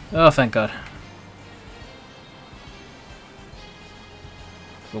 Oh, thank God.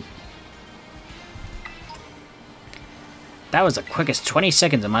 Oh. That was the quickest 20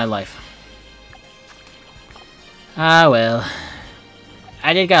 seconds of my life. Ah, well.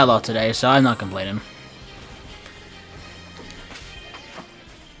 I did get a lot today, so I'm not complaining.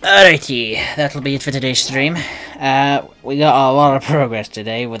 Alrighty, that'll be it for today's stream. We got a lot of progress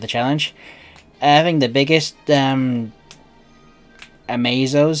today with the challenge. I think the biggest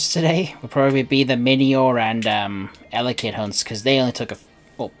Amazos today would probably be the Minior and Elekid hunts, because they only took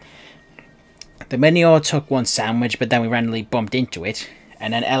well, the Minior took one sandwich, but then we randomly bumped into it,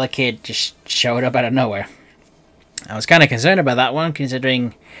 and then Elekid just showed up out of nowhere. I was kind of concerned about that one,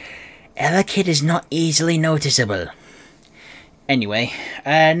 considering Elekid is not easily noticeable. Anyway,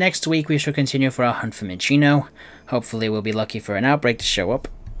 next week we shall continue for our hunt for Minchino. Hopefully we'll be lucky for an outbreak to show up.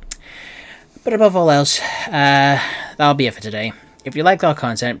 But above all else, that'll be it for today. If you like our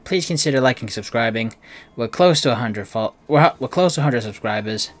content, please consider liking and subscribing. We're close to 100 we're close to 100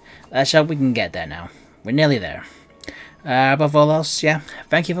 subscribers. Let's hope we can get there now. We're nearly there. Above all else, yeah,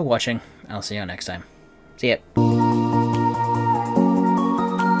 thank you for watching. I'll see you next time. See ya.